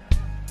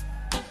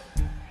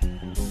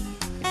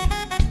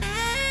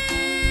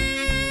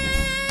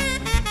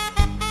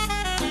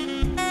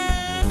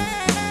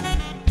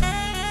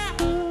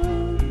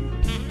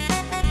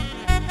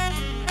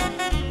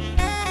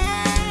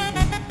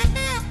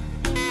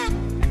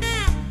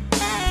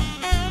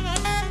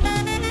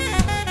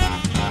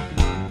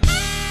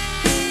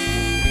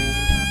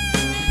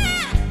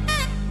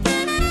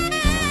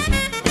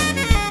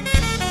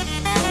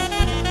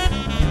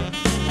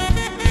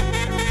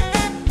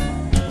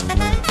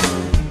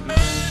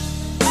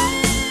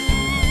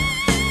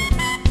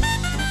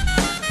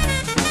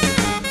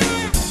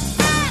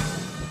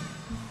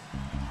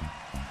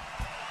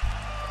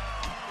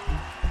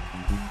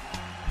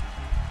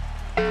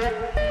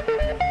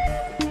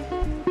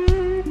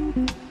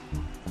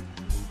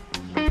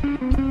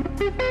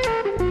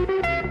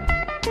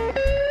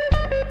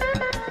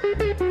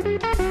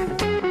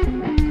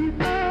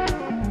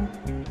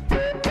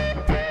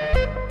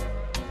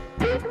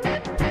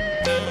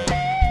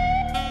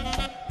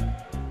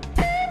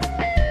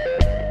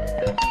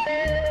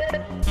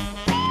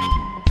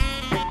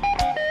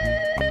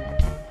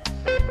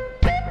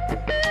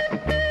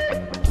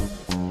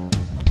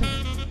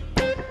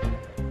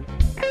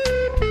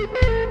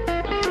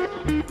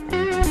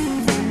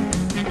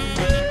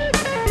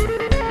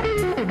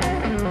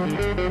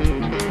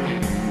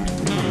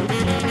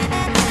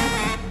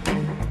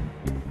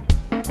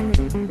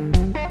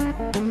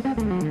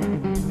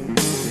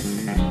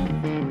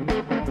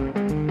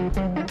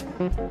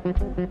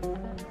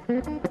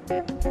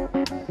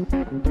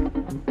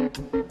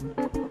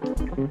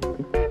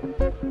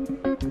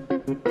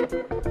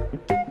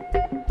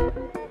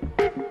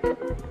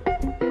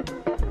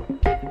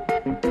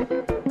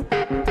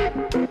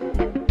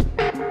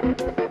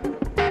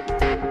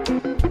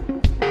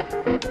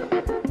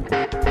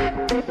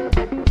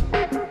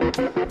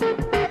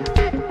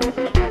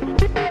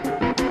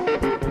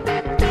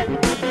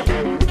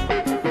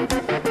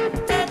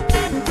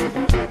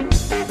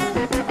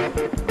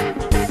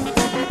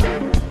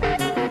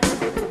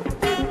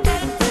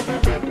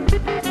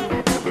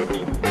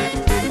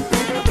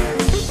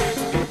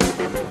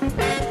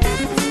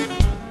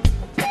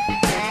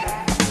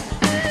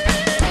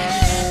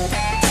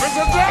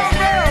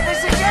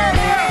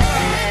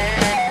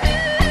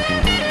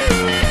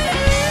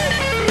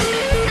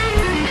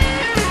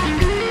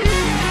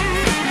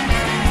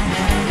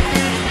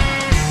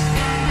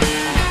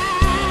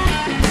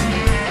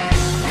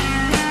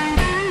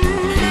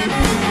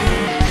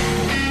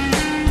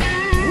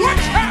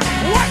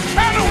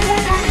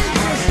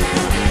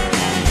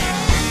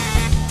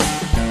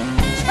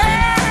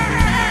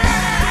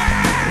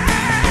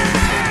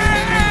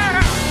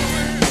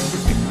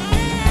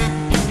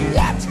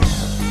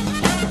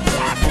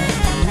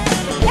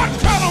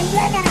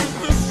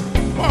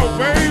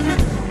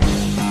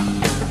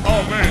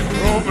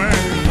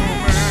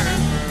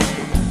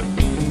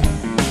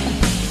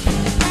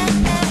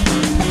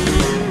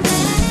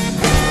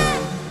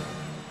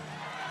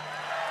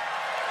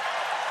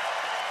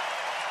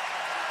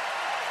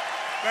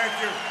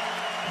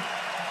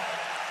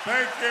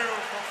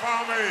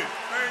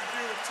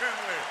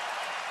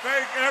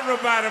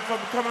 Everybody from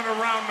coming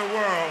around the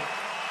world.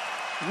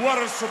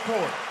 What a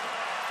support.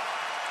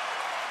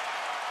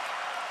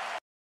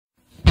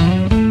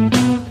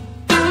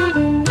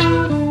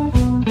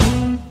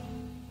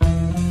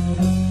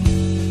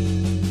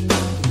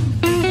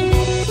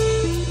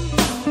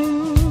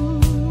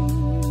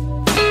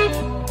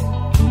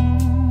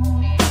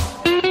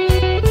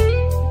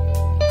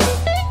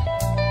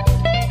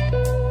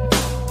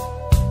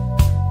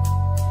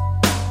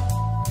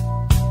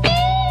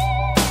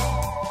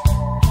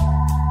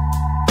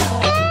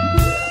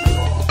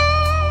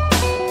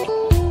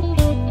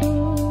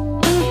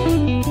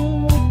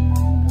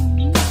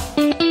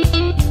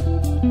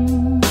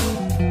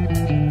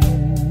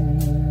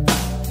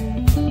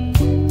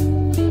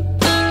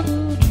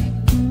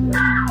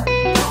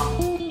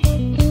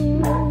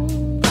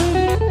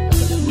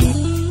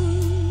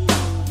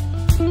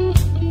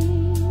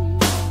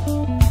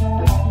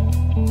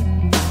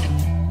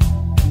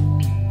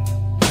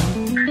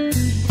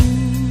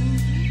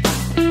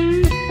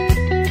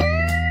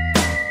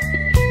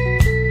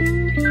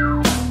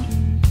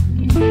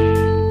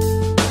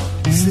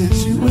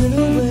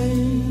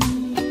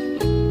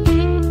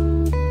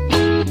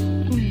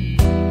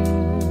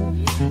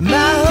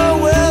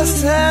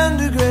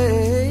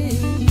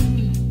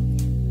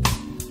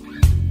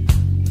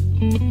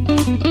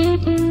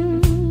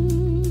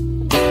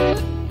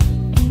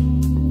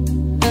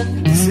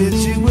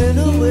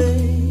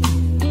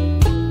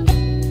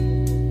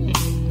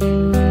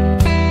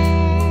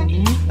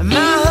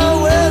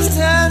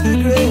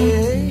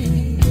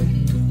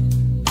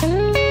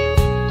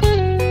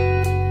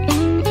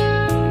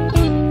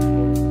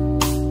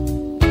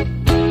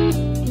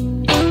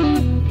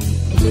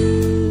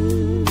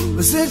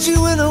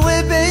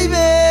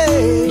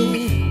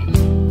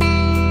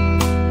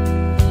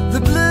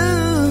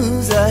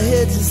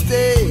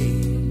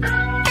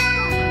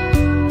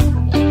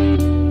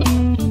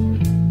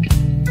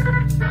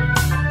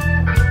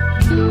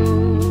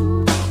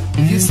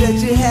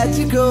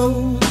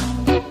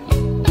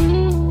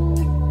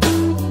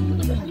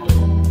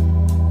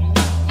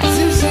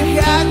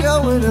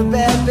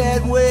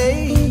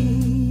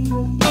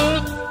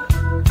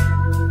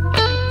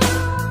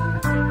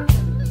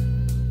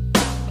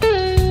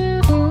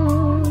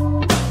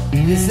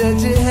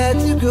 you had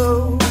to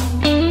go.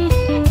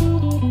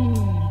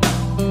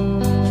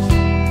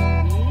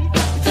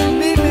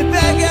 Meet me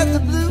back at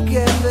the Blue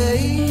Cafe.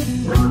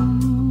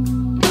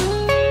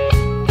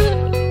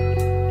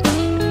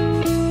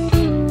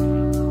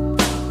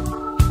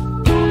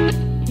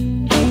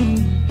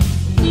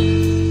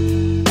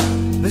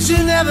 But you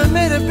never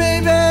made it,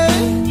 baby.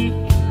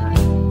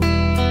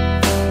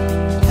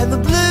 And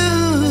the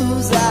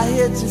blues are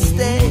here to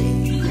stay.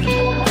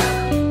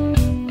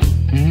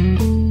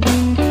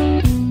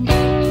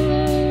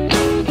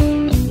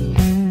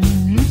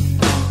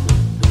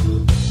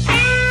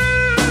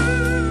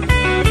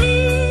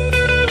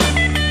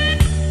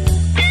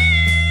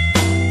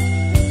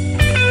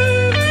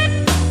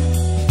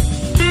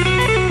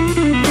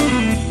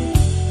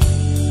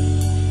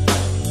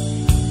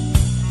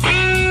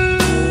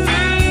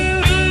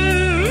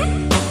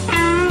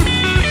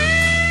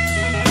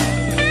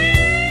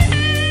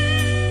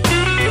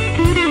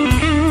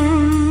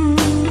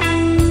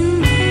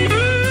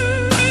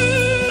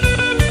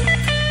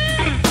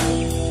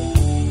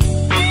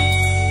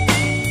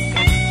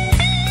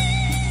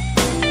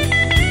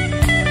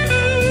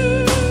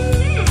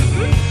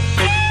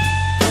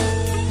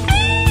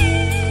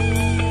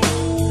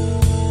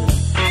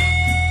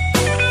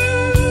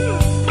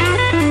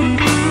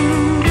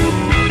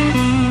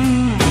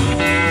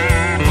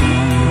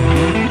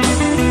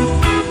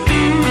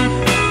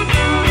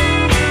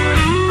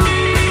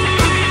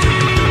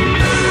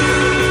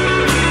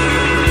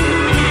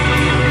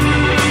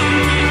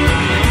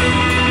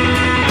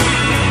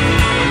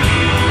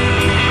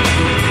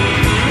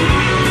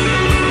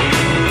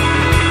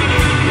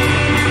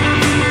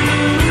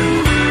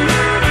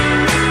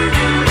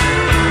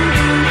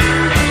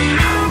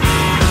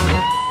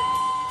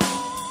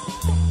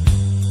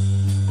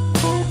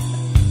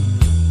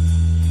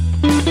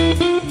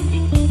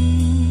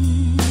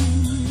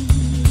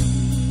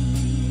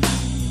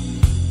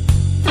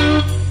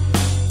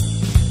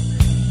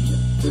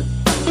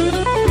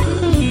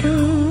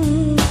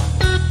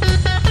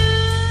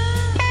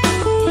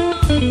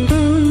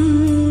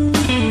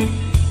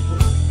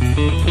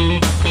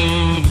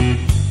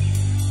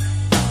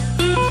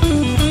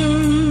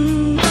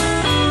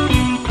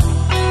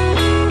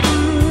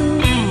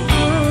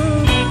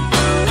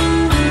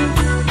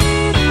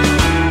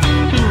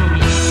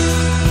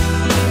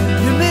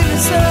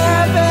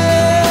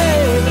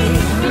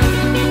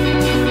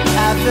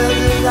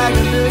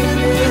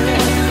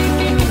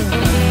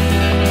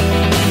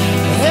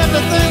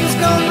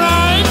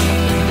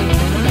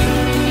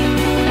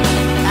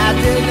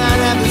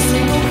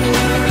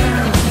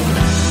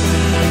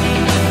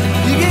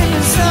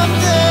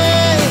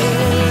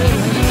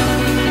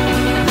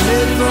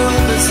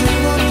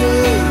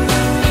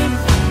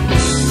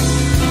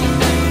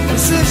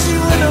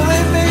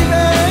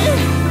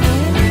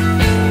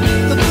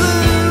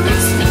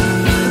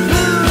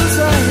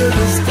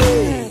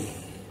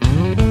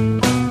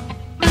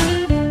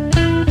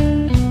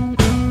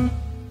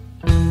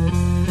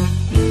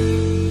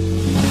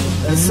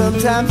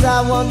 Sometimes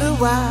I wonder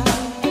why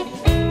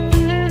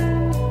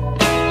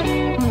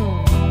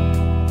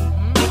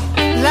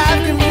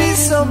life can be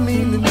so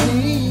mean to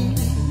me.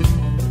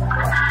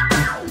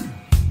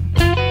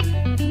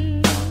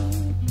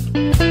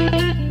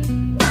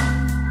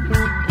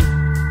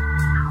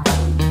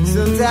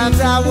 Sometimes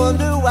I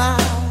wonder why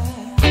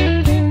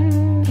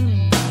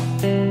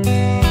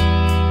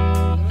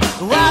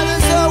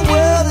this whole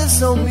world is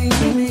so mean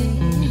to me.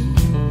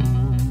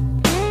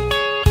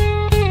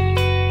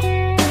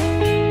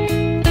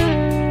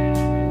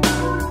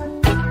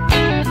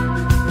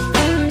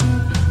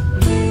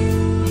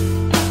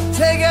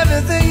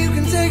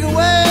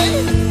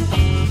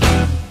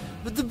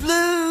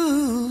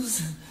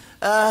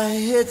 I'm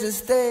here to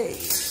stay.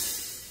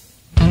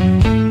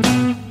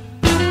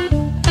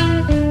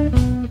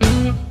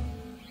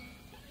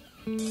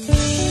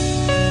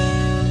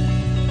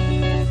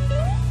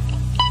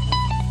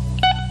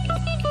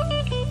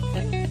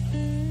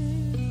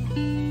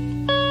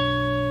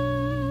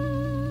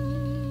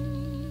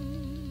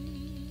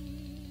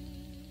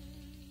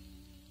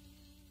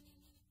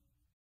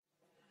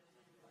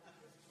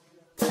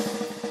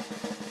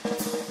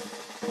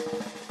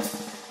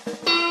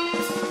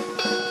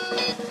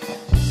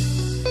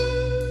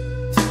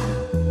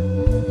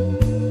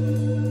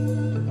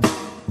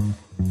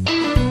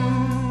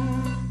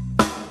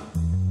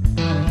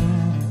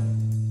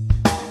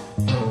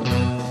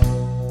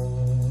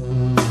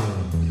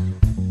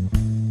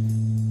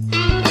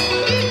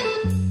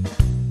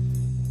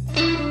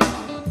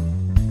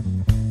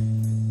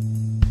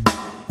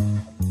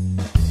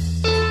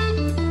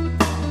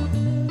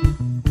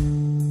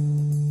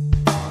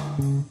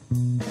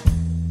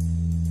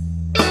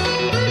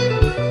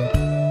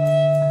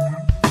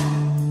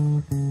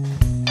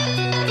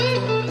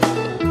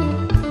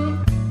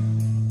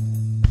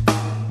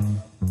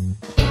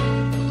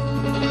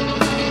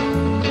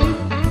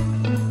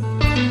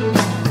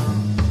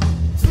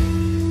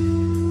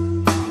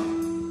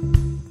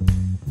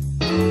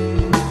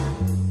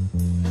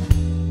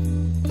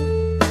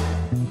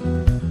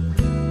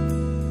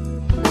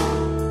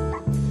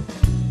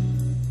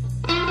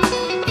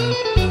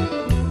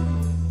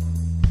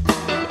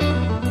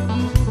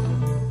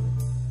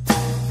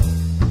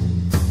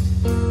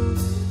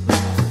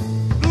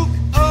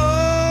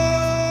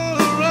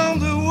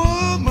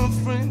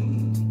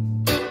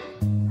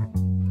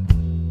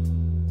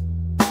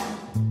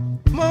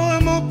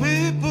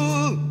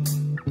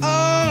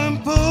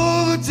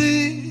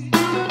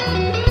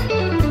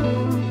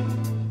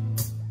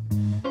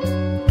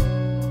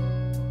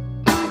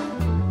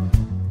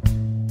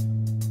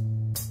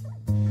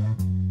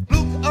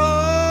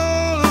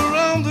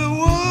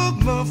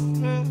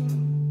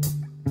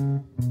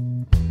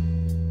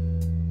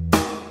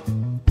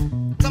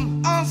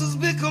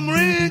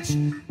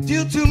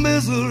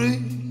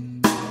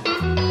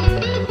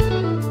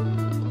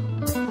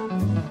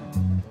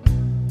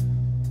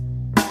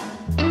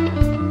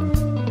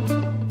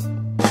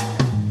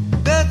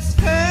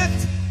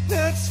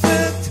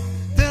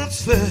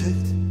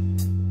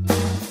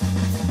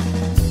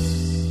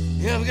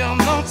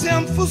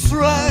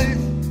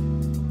 life.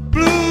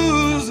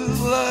 Blues is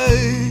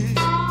life.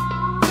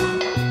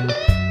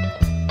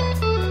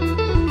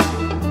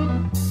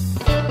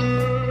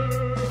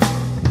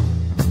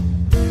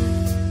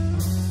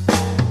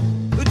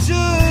 The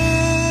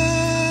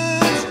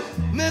judge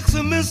makes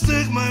a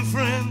mistake, my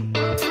friend.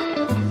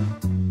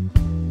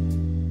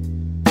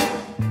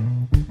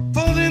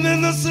 14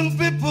 innocent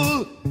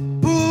people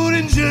put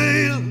in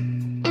jail.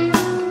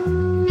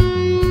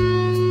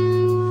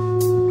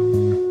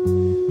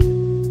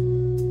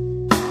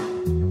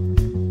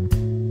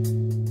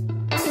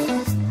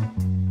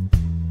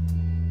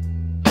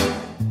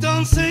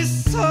 Don't say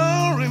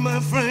sorry, my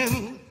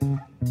friend.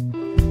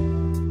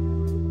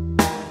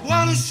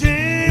 What a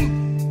shame,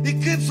 he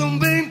keeps on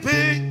being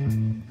paid.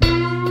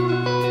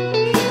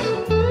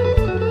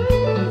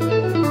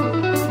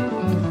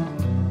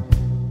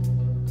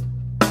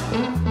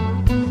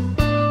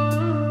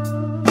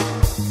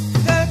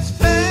 That's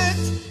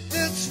fact,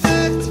 that's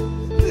fact,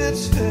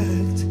 that's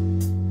fact.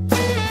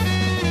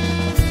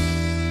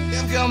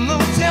 I've got no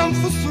time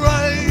for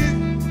strife.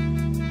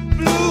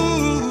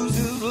 Blues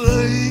is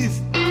life.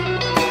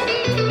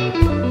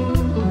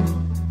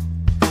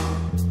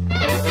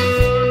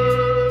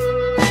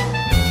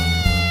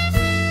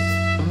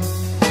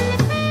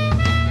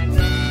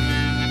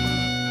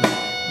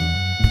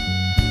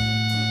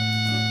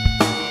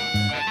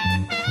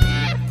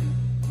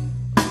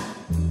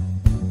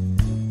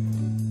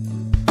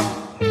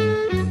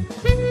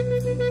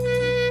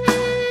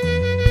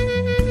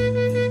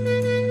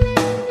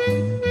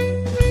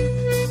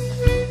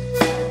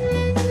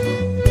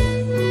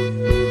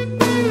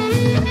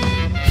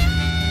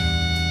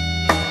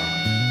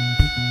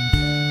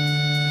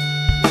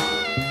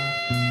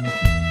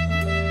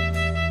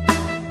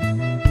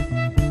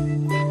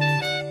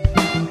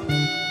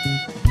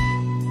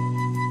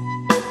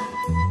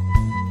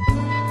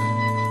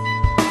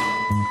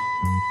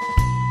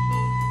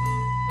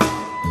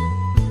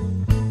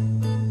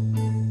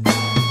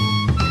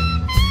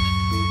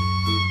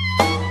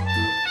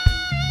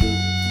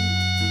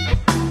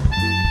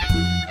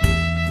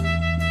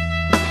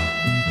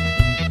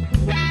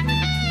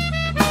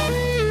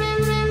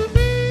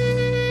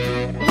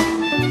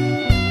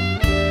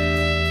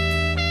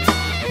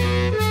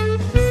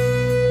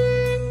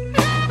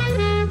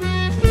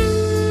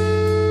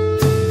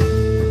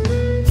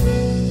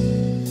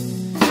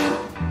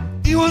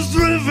 He was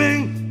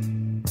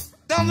driving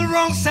down the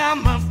wrong side,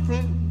 my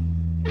friend.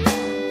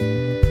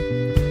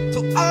 So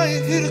I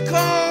hit a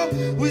car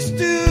with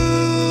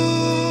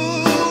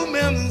two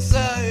men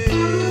inside.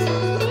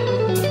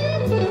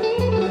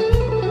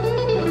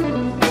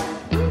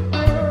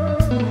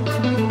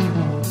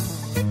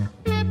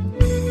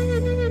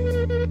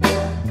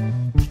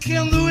 He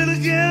can't do it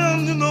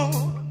again, you know.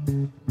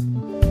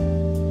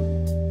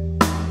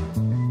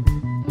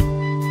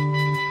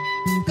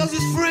 Cause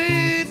he's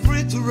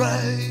free to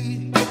ride.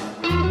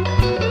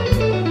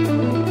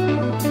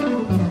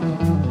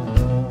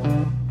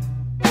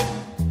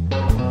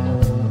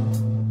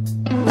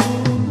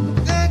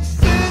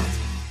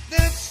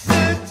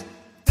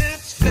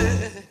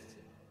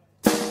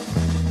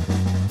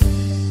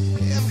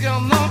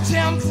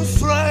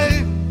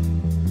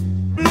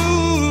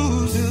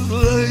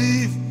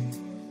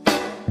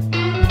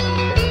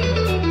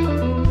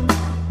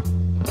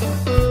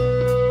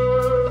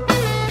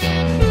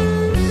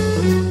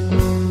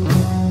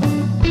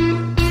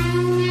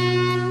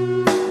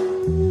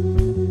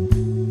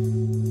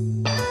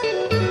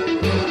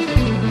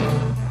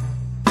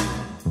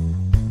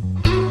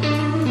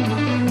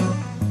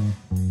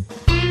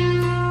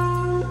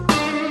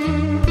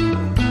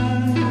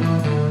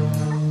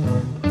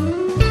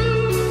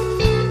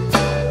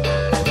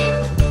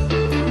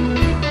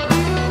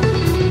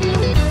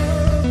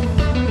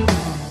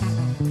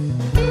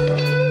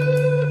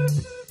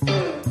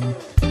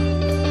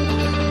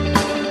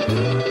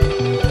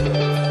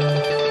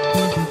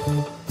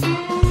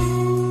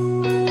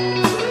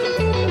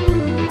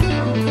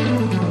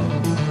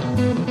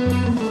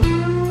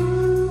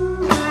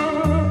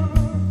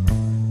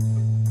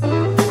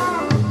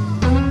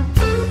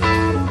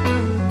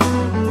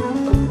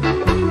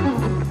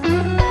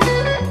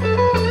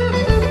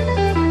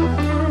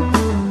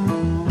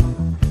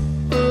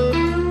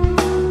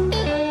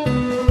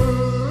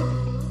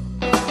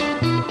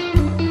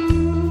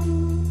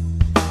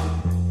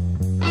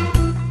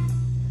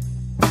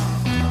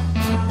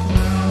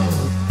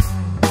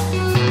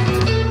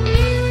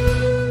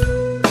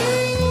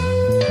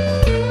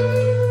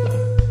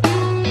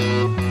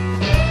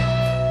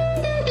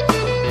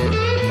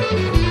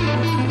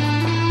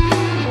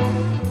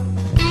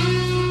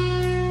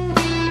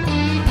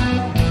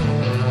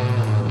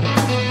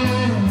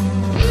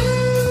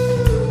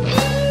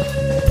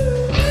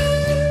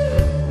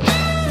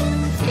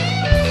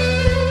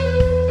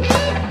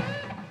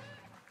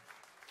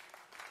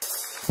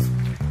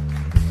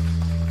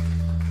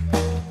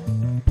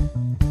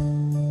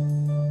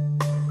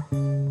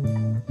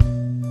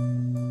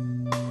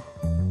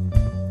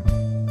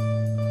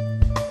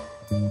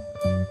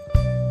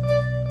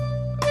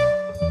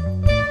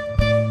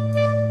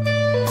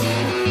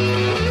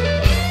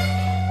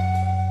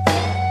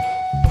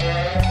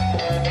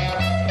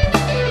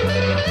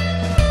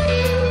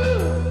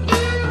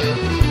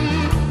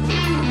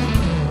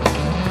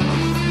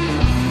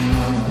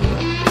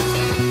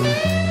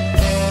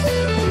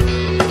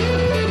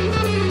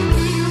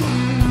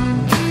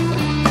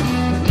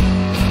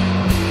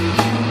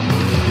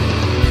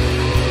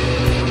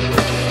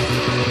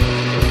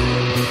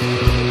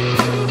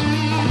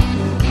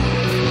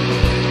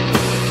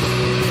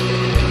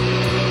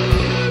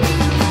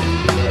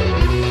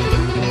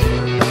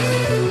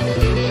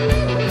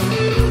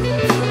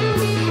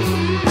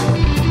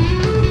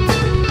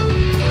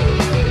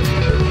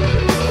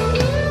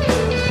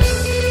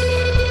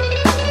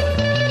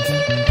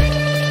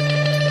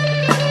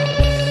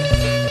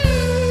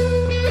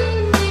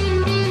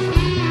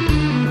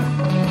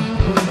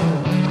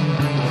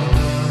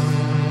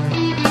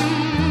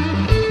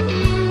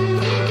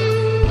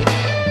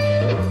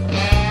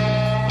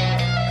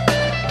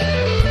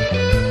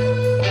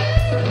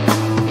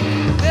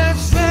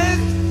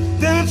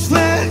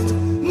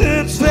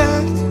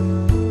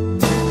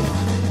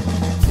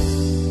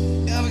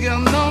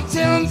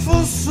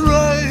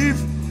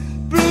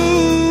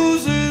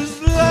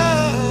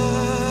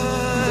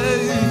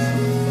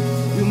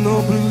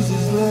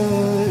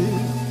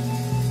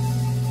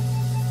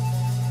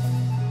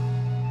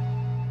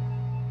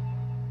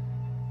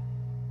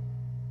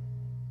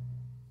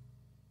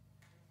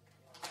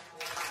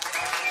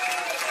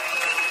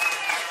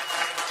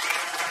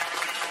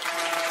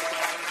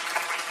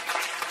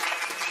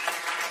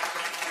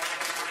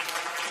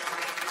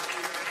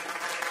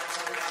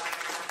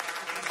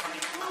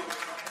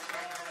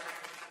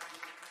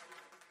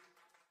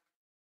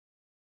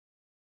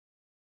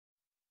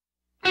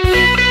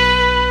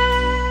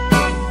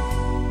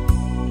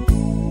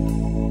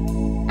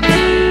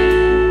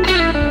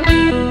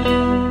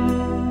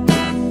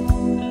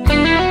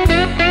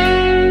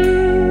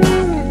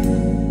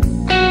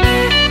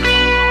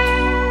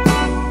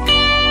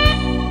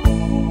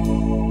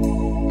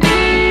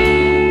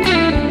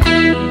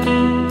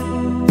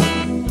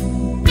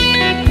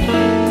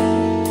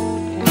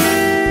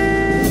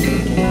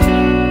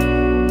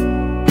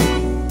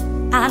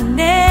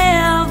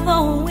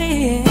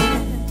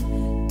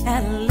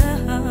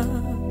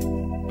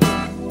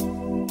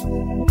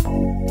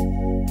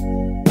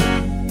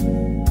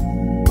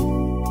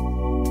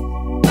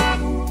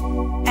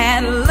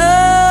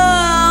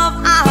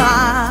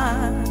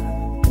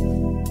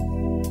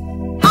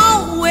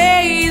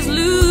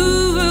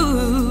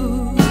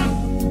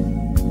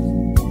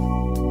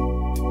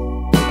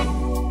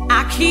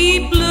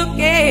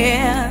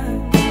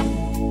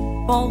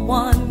 for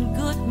one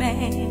good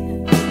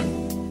man.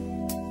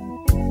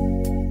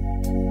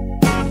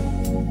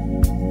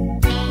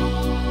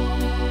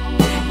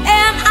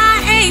 And I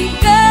ain't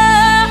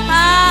got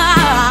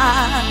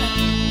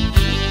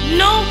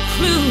no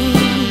clue.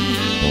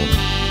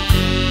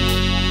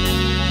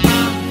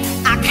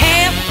 I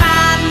can't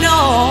find no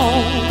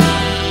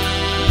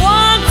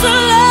one to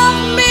love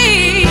me.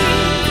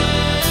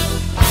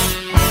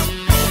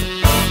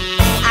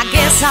 I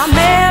guess I'm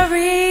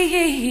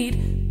married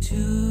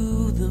to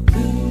the blues.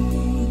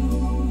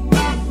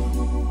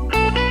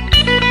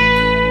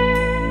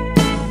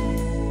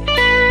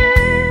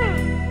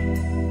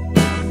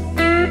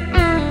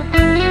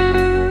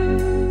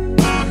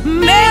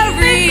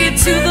 Married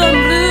to the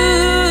blues.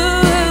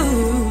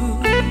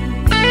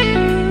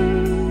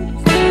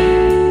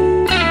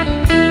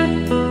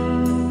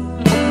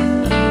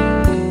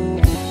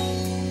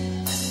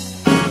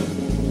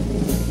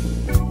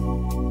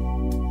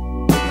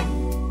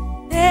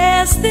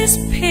 There's this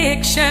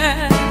picture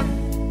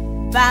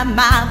by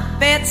my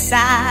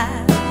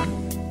bedside.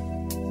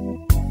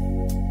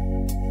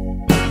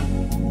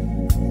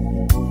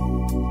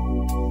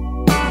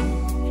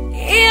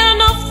 In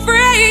a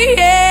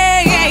frame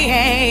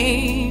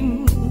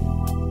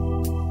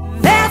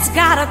that's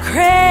got a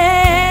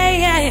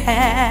crack.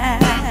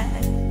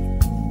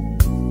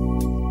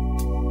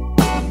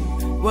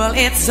 Well,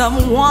 it's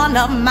one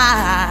of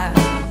my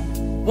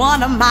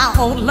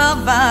old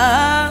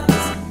lovers.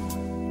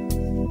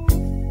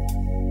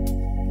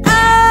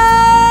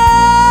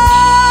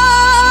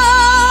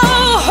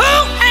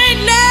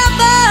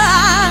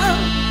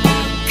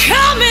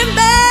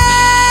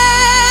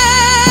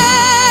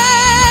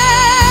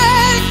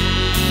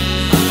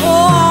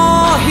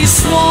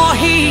 Swore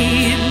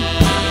he'd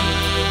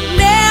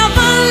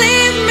never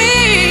leave me,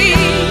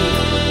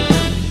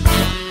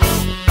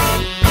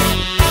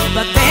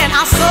 but then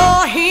I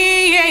saw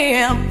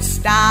him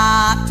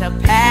start to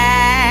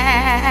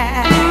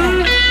pack.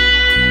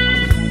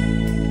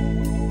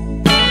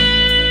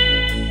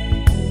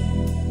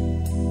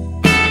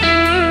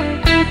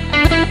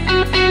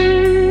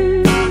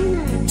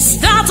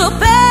 Start to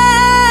pack.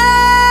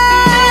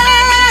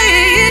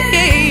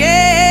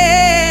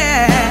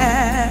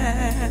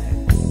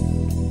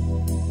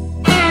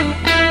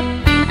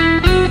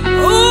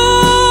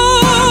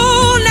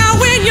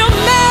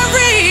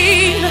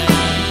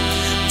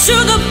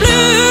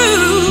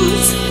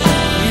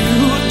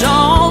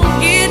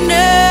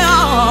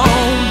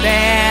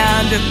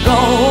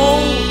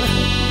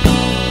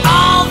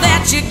 All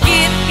that you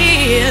get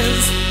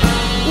is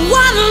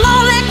one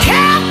lonely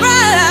cab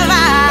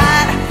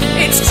ride.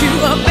 It's to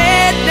a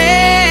bed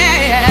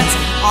that's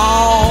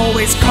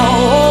always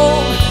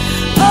cold.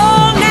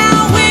 Oh, now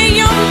when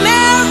you're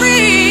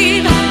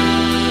married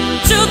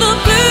to the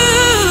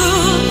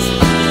blues,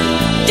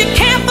 you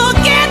can't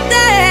forget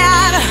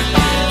that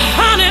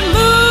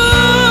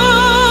honeymoon,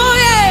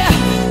 yeah.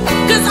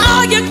 'Cause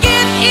all you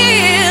get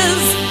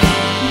is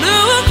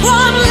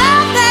lukewarm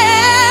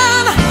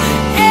loving,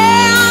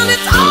 and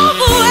it's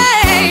over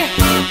way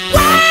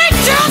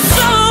too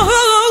soon.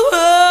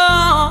 Oh,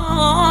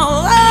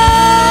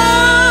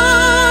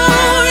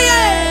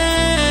 yeah.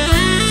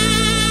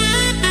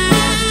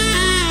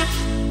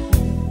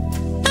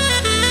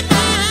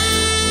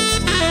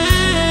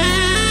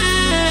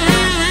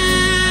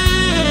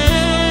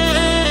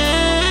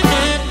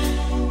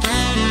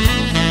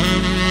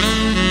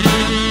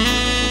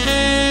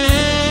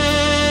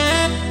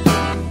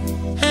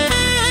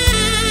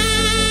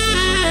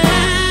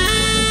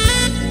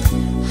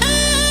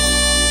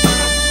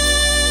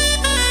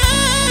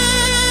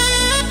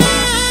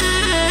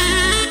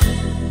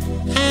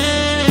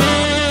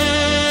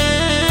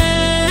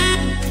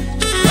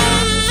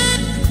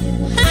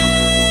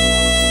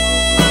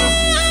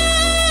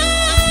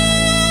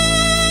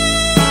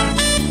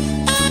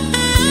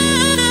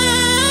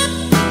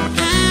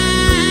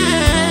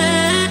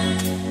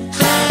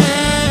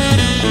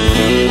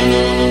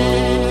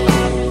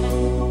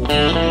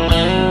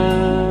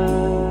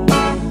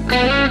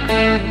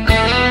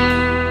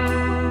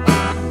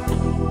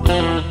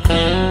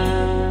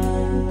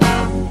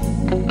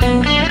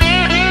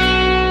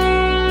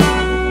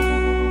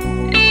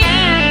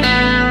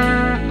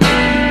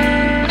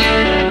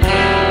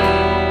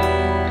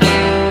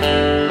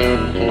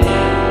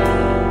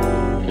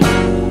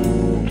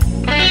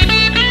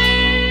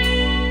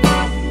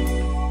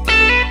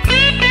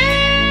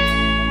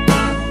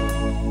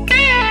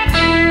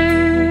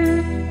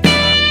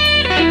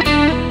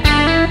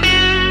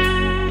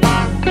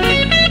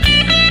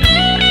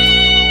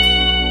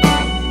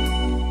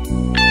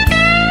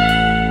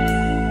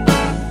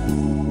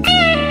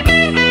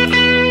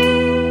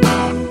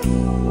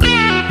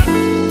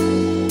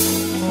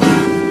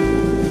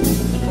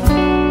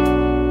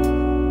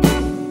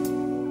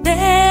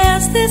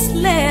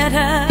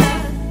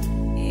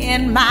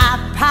 in my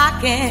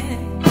pocket.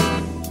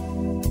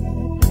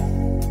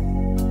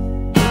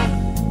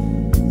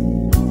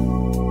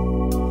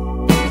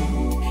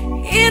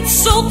 It's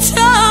so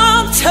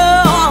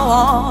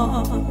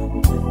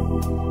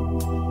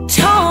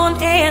torn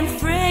and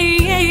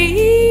frayed.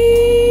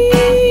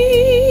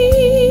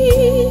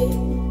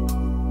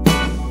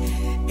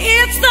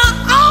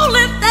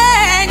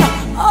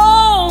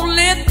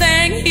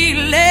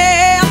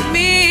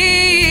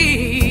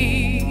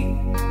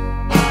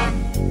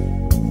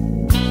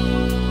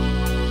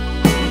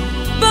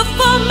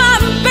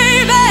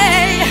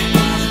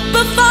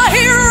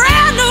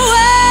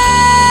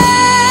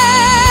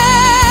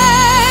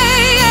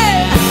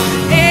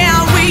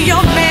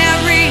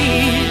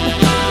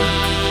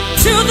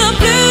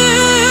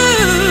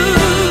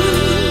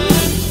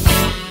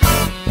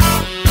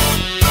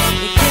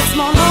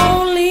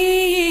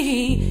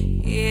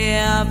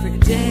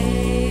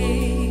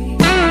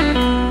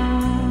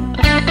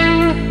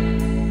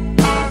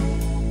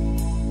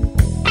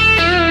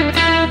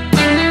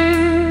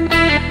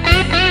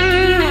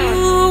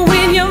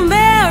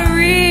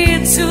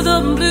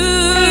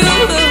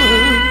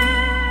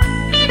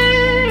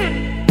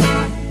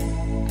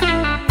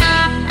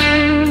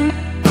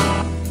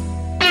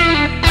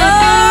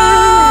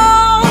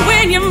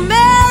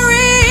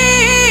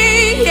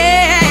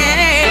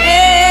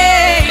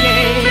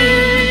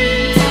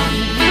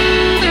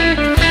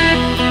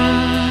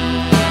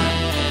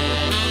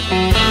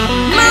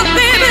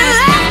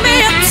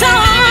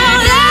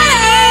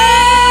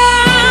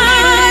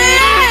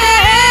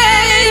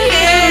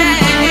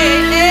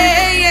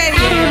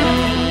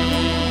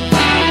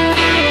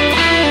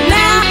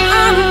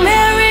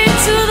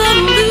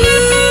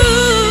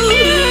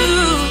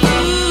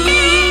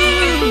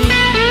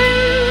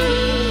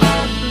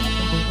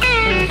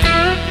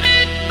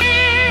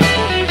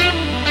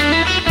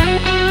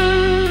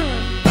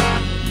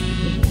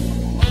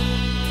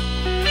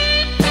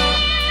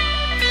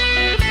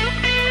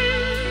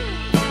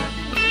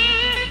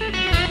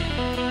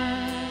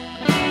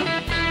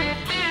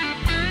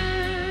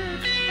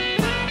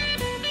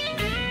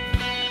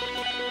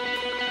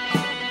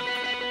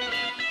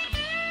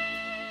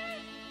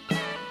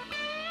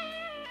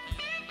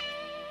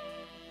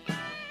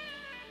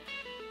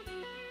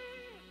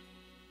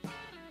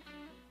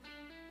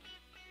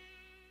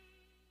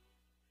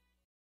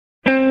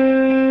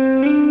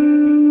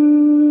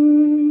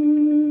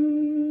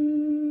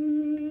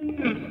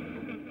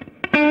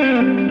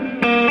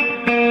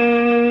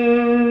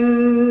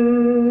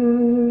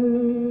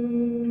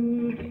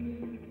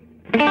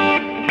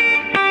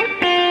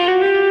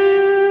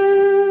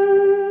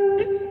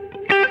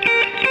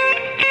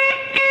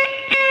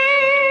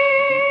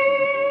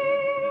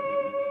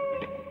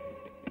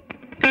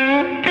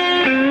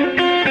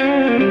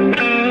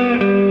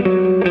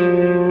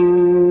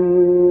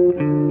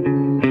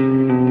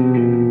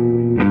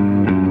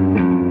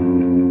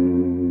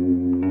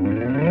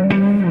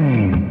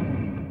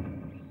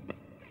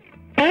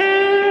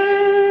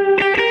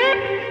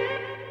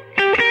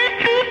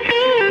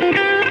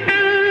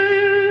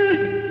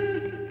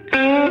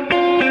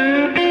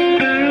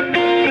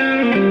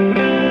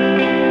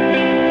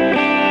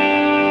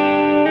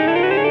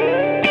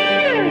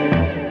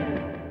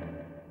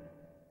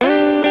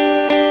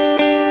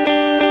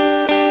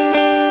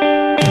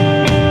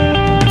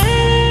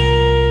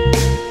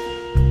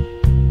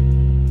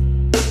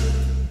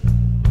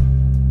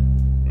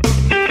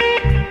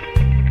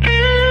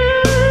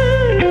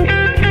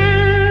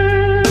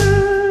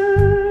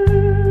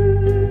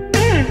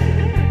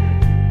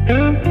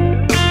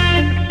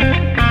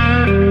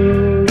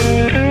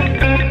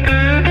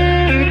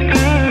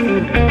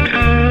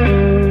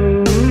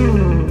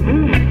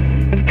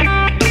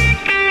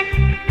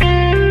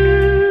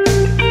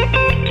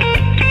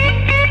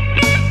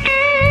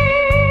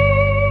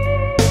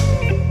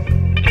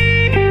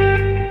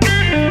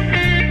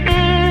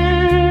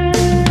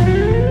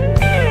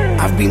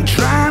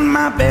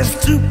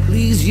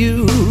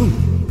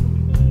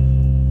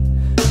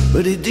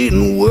 but it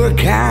didn't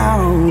work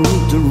out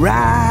the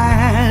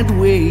right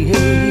way.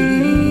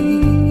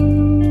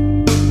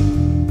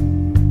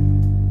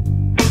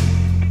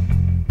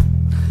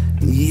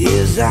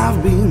 Yes,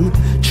 I've been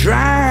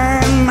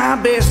trying my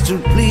best to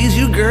please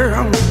you,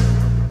 girl.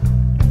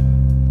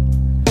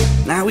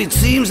 Now it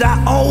seems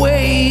I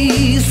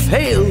always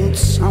failed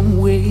some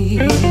way.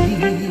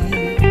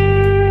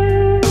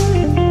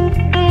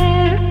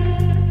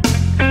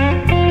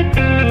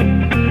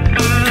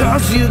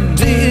 Cause you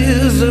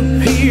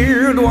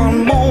disappeared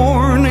one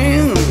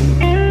morning,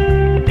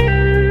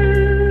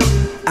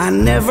 I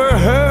never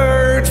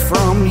heard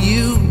from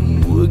you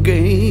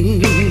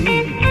again.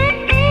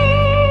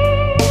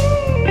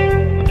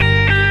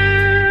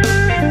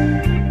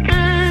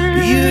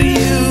 You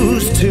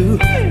used to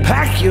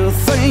pack your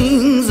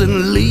things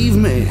and leave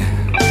me,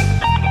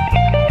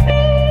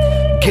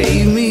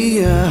 gave me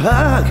a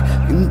hug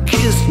and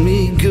kissed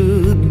me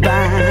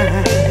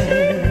goodbye.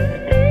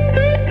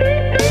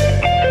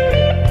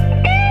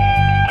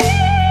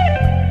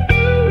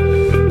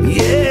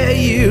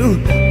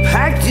 You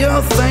packed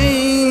your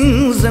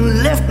things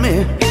and left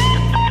me,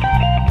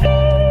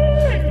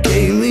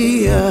 gave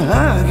me a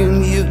hug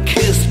and you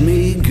kissed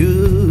me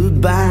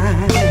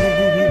goodbye.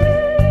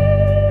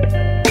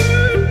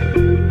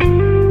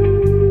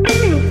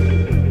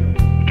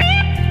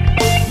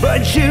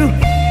 But you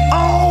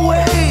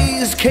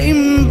always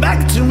came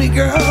back to me,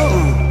 girl.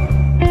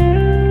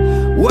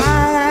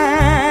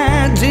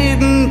 Why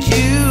didn't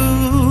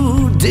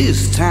you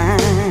this time?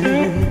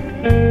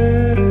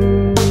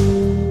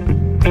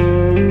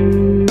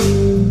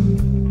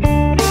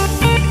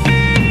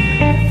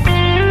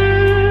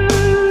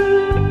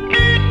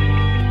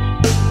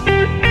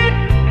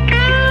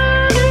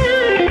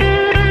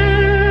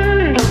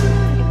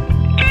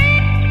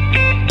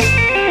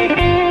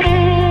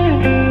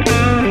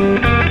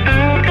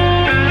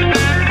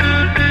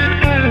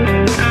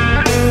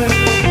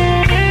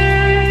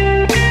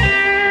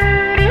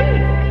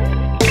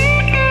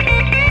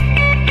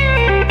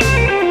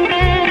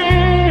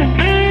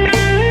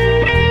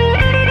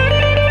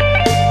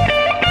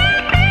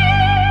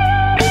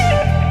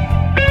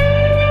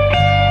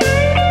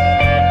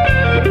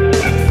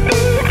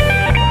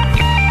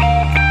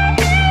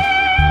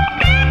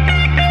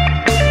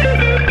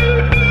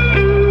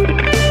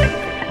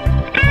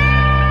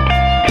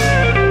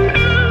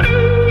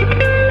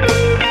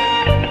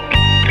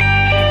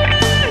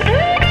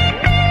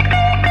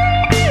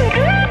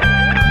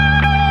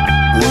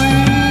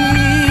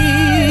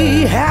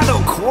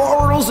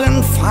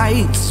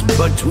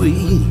 But we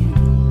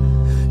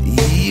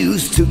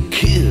used to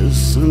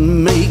kiss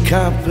and make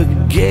up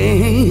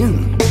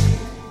again.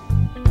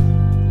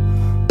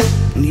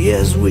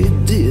 Yes, we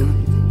did.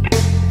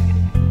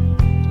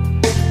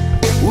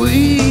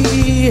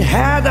 We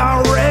had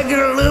our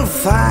regular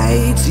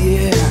fights,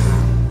 yeah.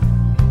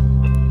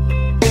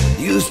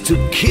 Used to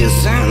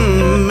kiss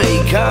and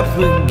make up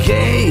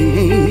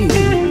again.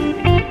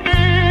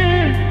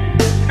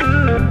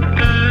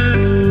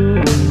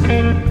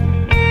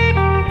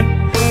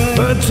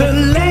 But the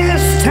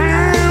last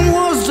time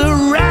was the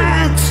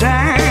right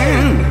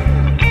time.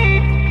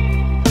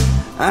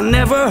 I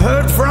never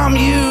heard from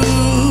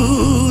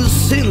you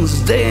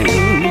since then.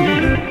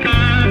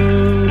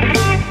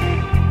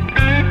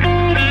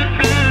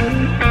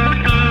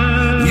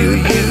 You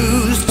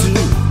used to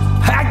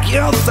pack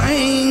your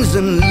things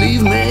and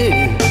leave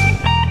me,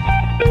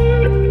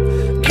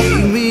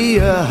 gave me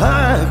a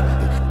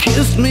hug,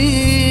 kissed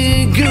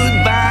me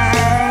goodbye.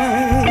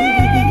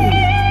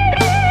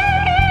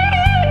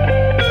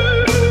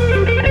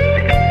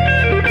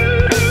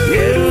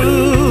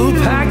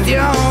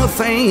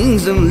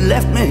 things and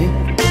left me.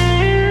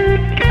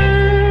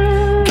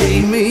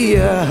 Gave me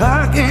a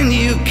hug and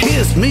you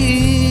kissed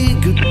me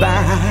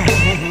goodbye.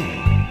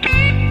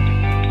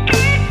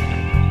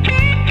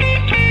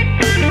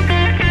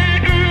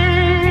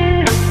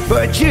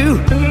 But you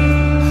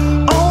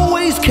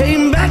always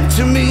came back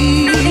to me.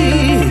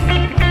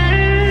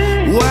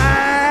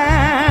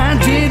 Why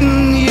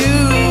didn't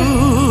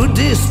you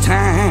this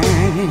time?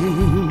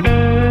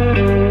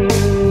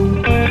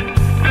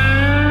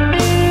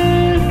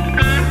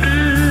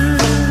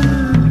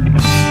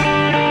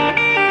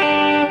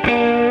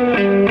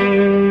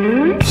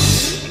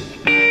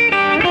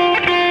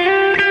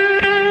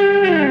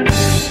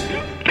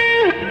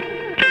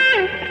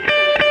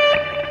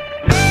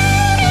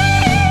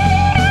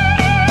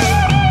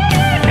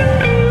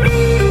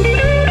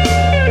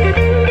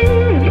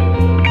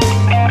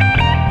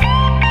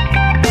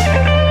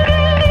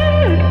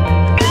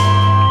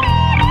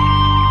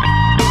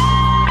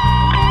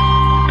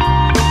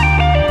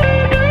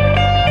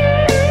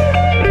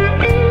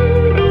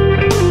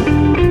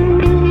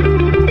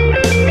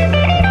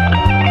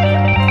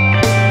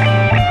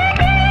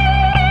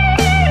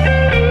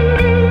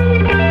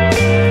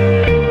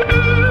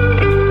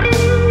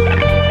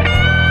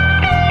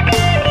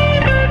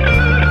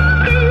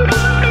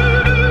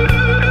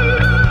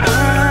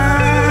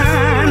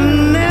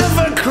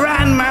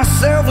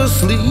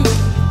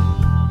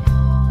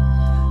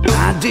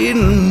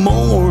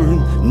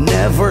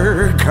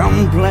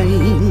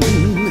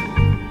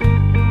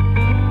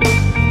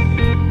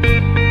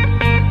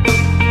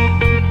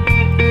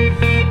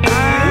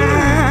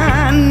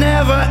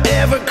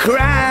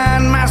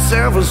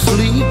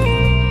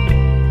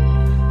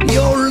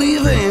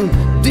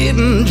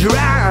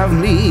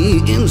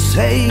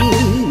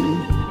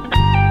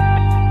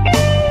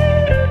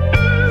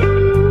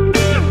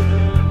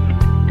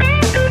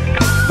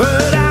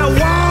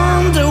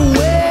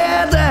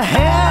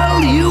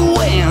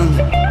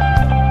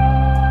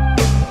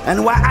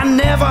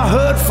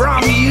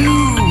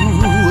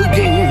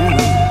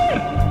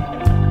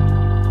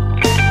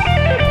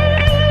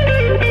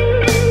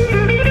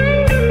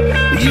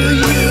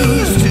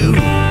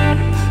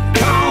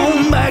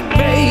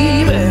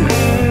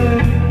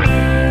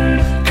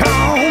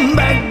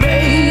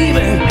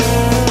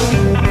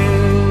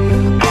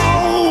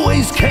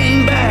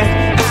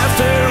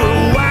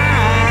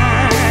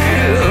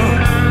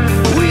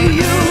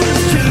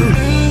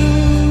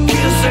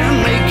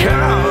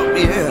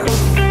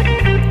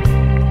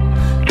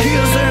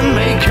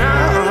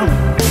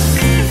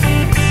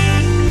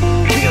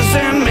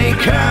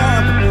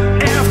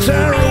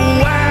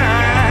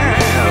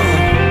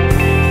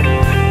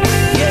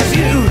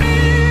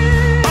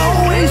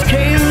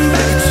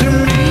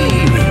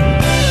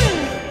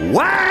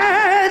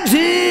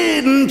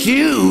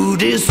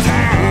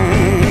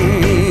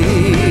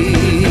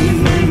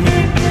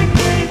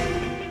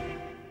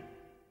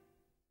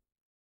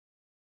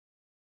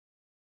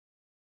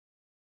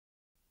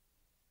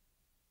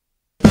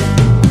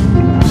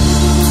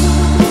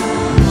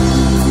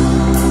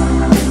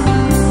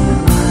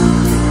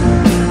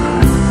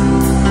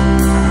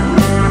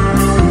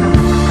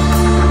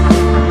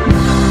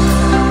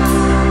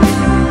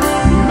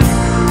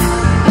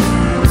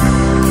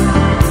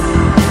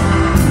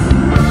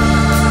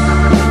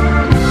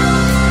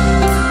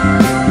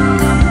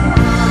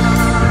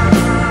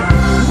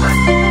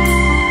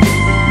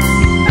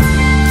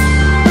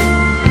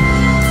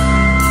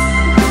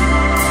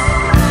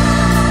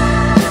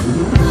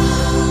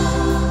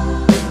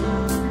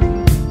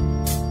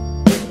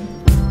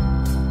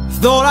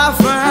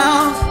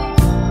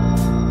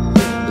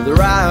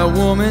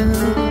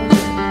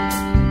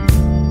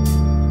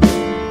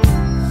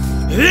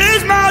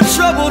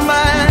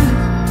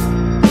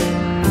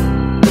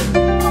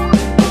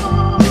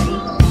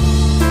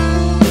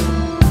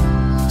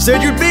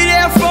 Said you'd be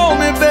there for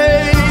me,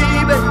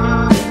 baby.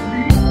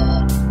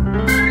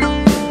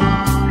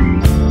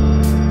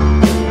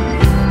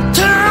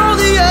 Till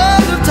the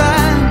end of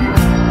time,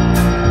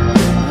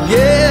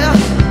 yeah.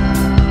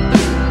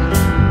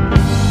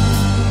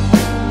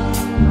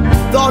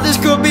 Thought this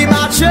could be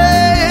my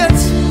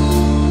chance.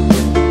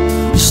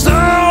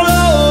 Start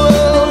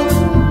over.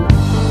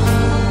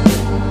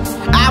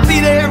 I'll be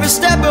there every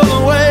step of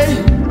the way.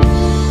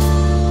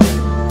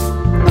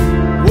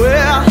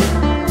 Well,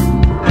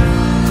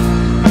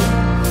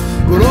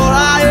 but all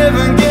I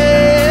ever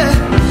get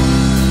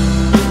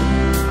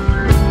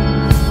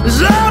is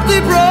empty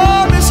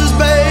promises,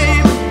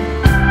 babe.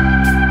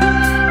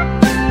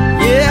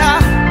 Yeah.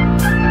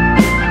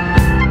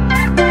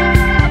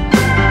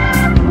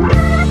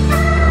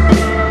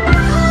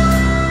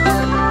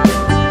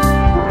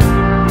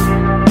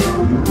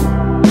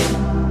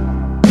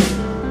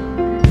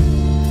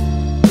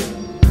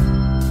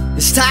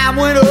 As time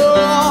went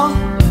on,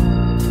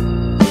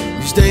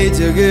 we stayed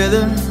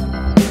together.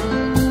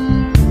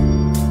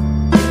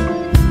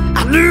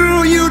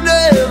 Knew you'd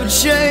never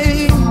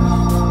change.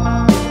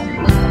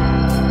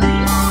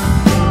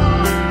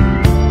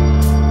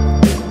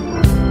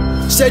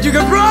 Said you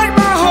could break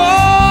my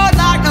heart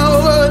like no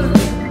other.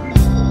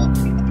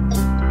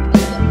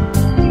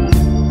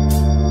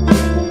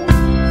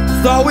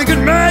 thought we could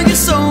make it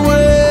some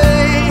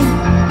way.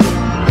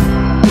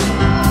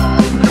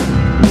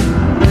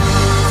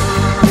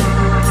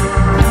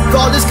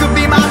 Thought this could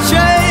be my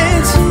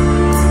chance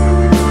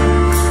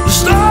to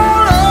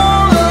start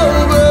all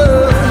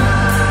over.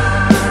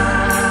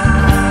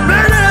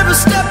 Made every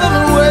step of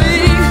the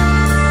way.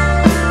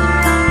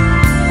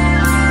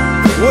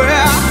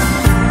 Well,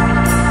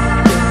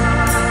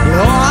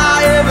 all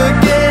I ever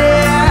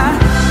get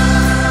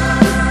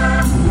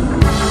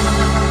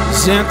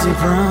is empty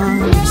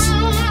promise.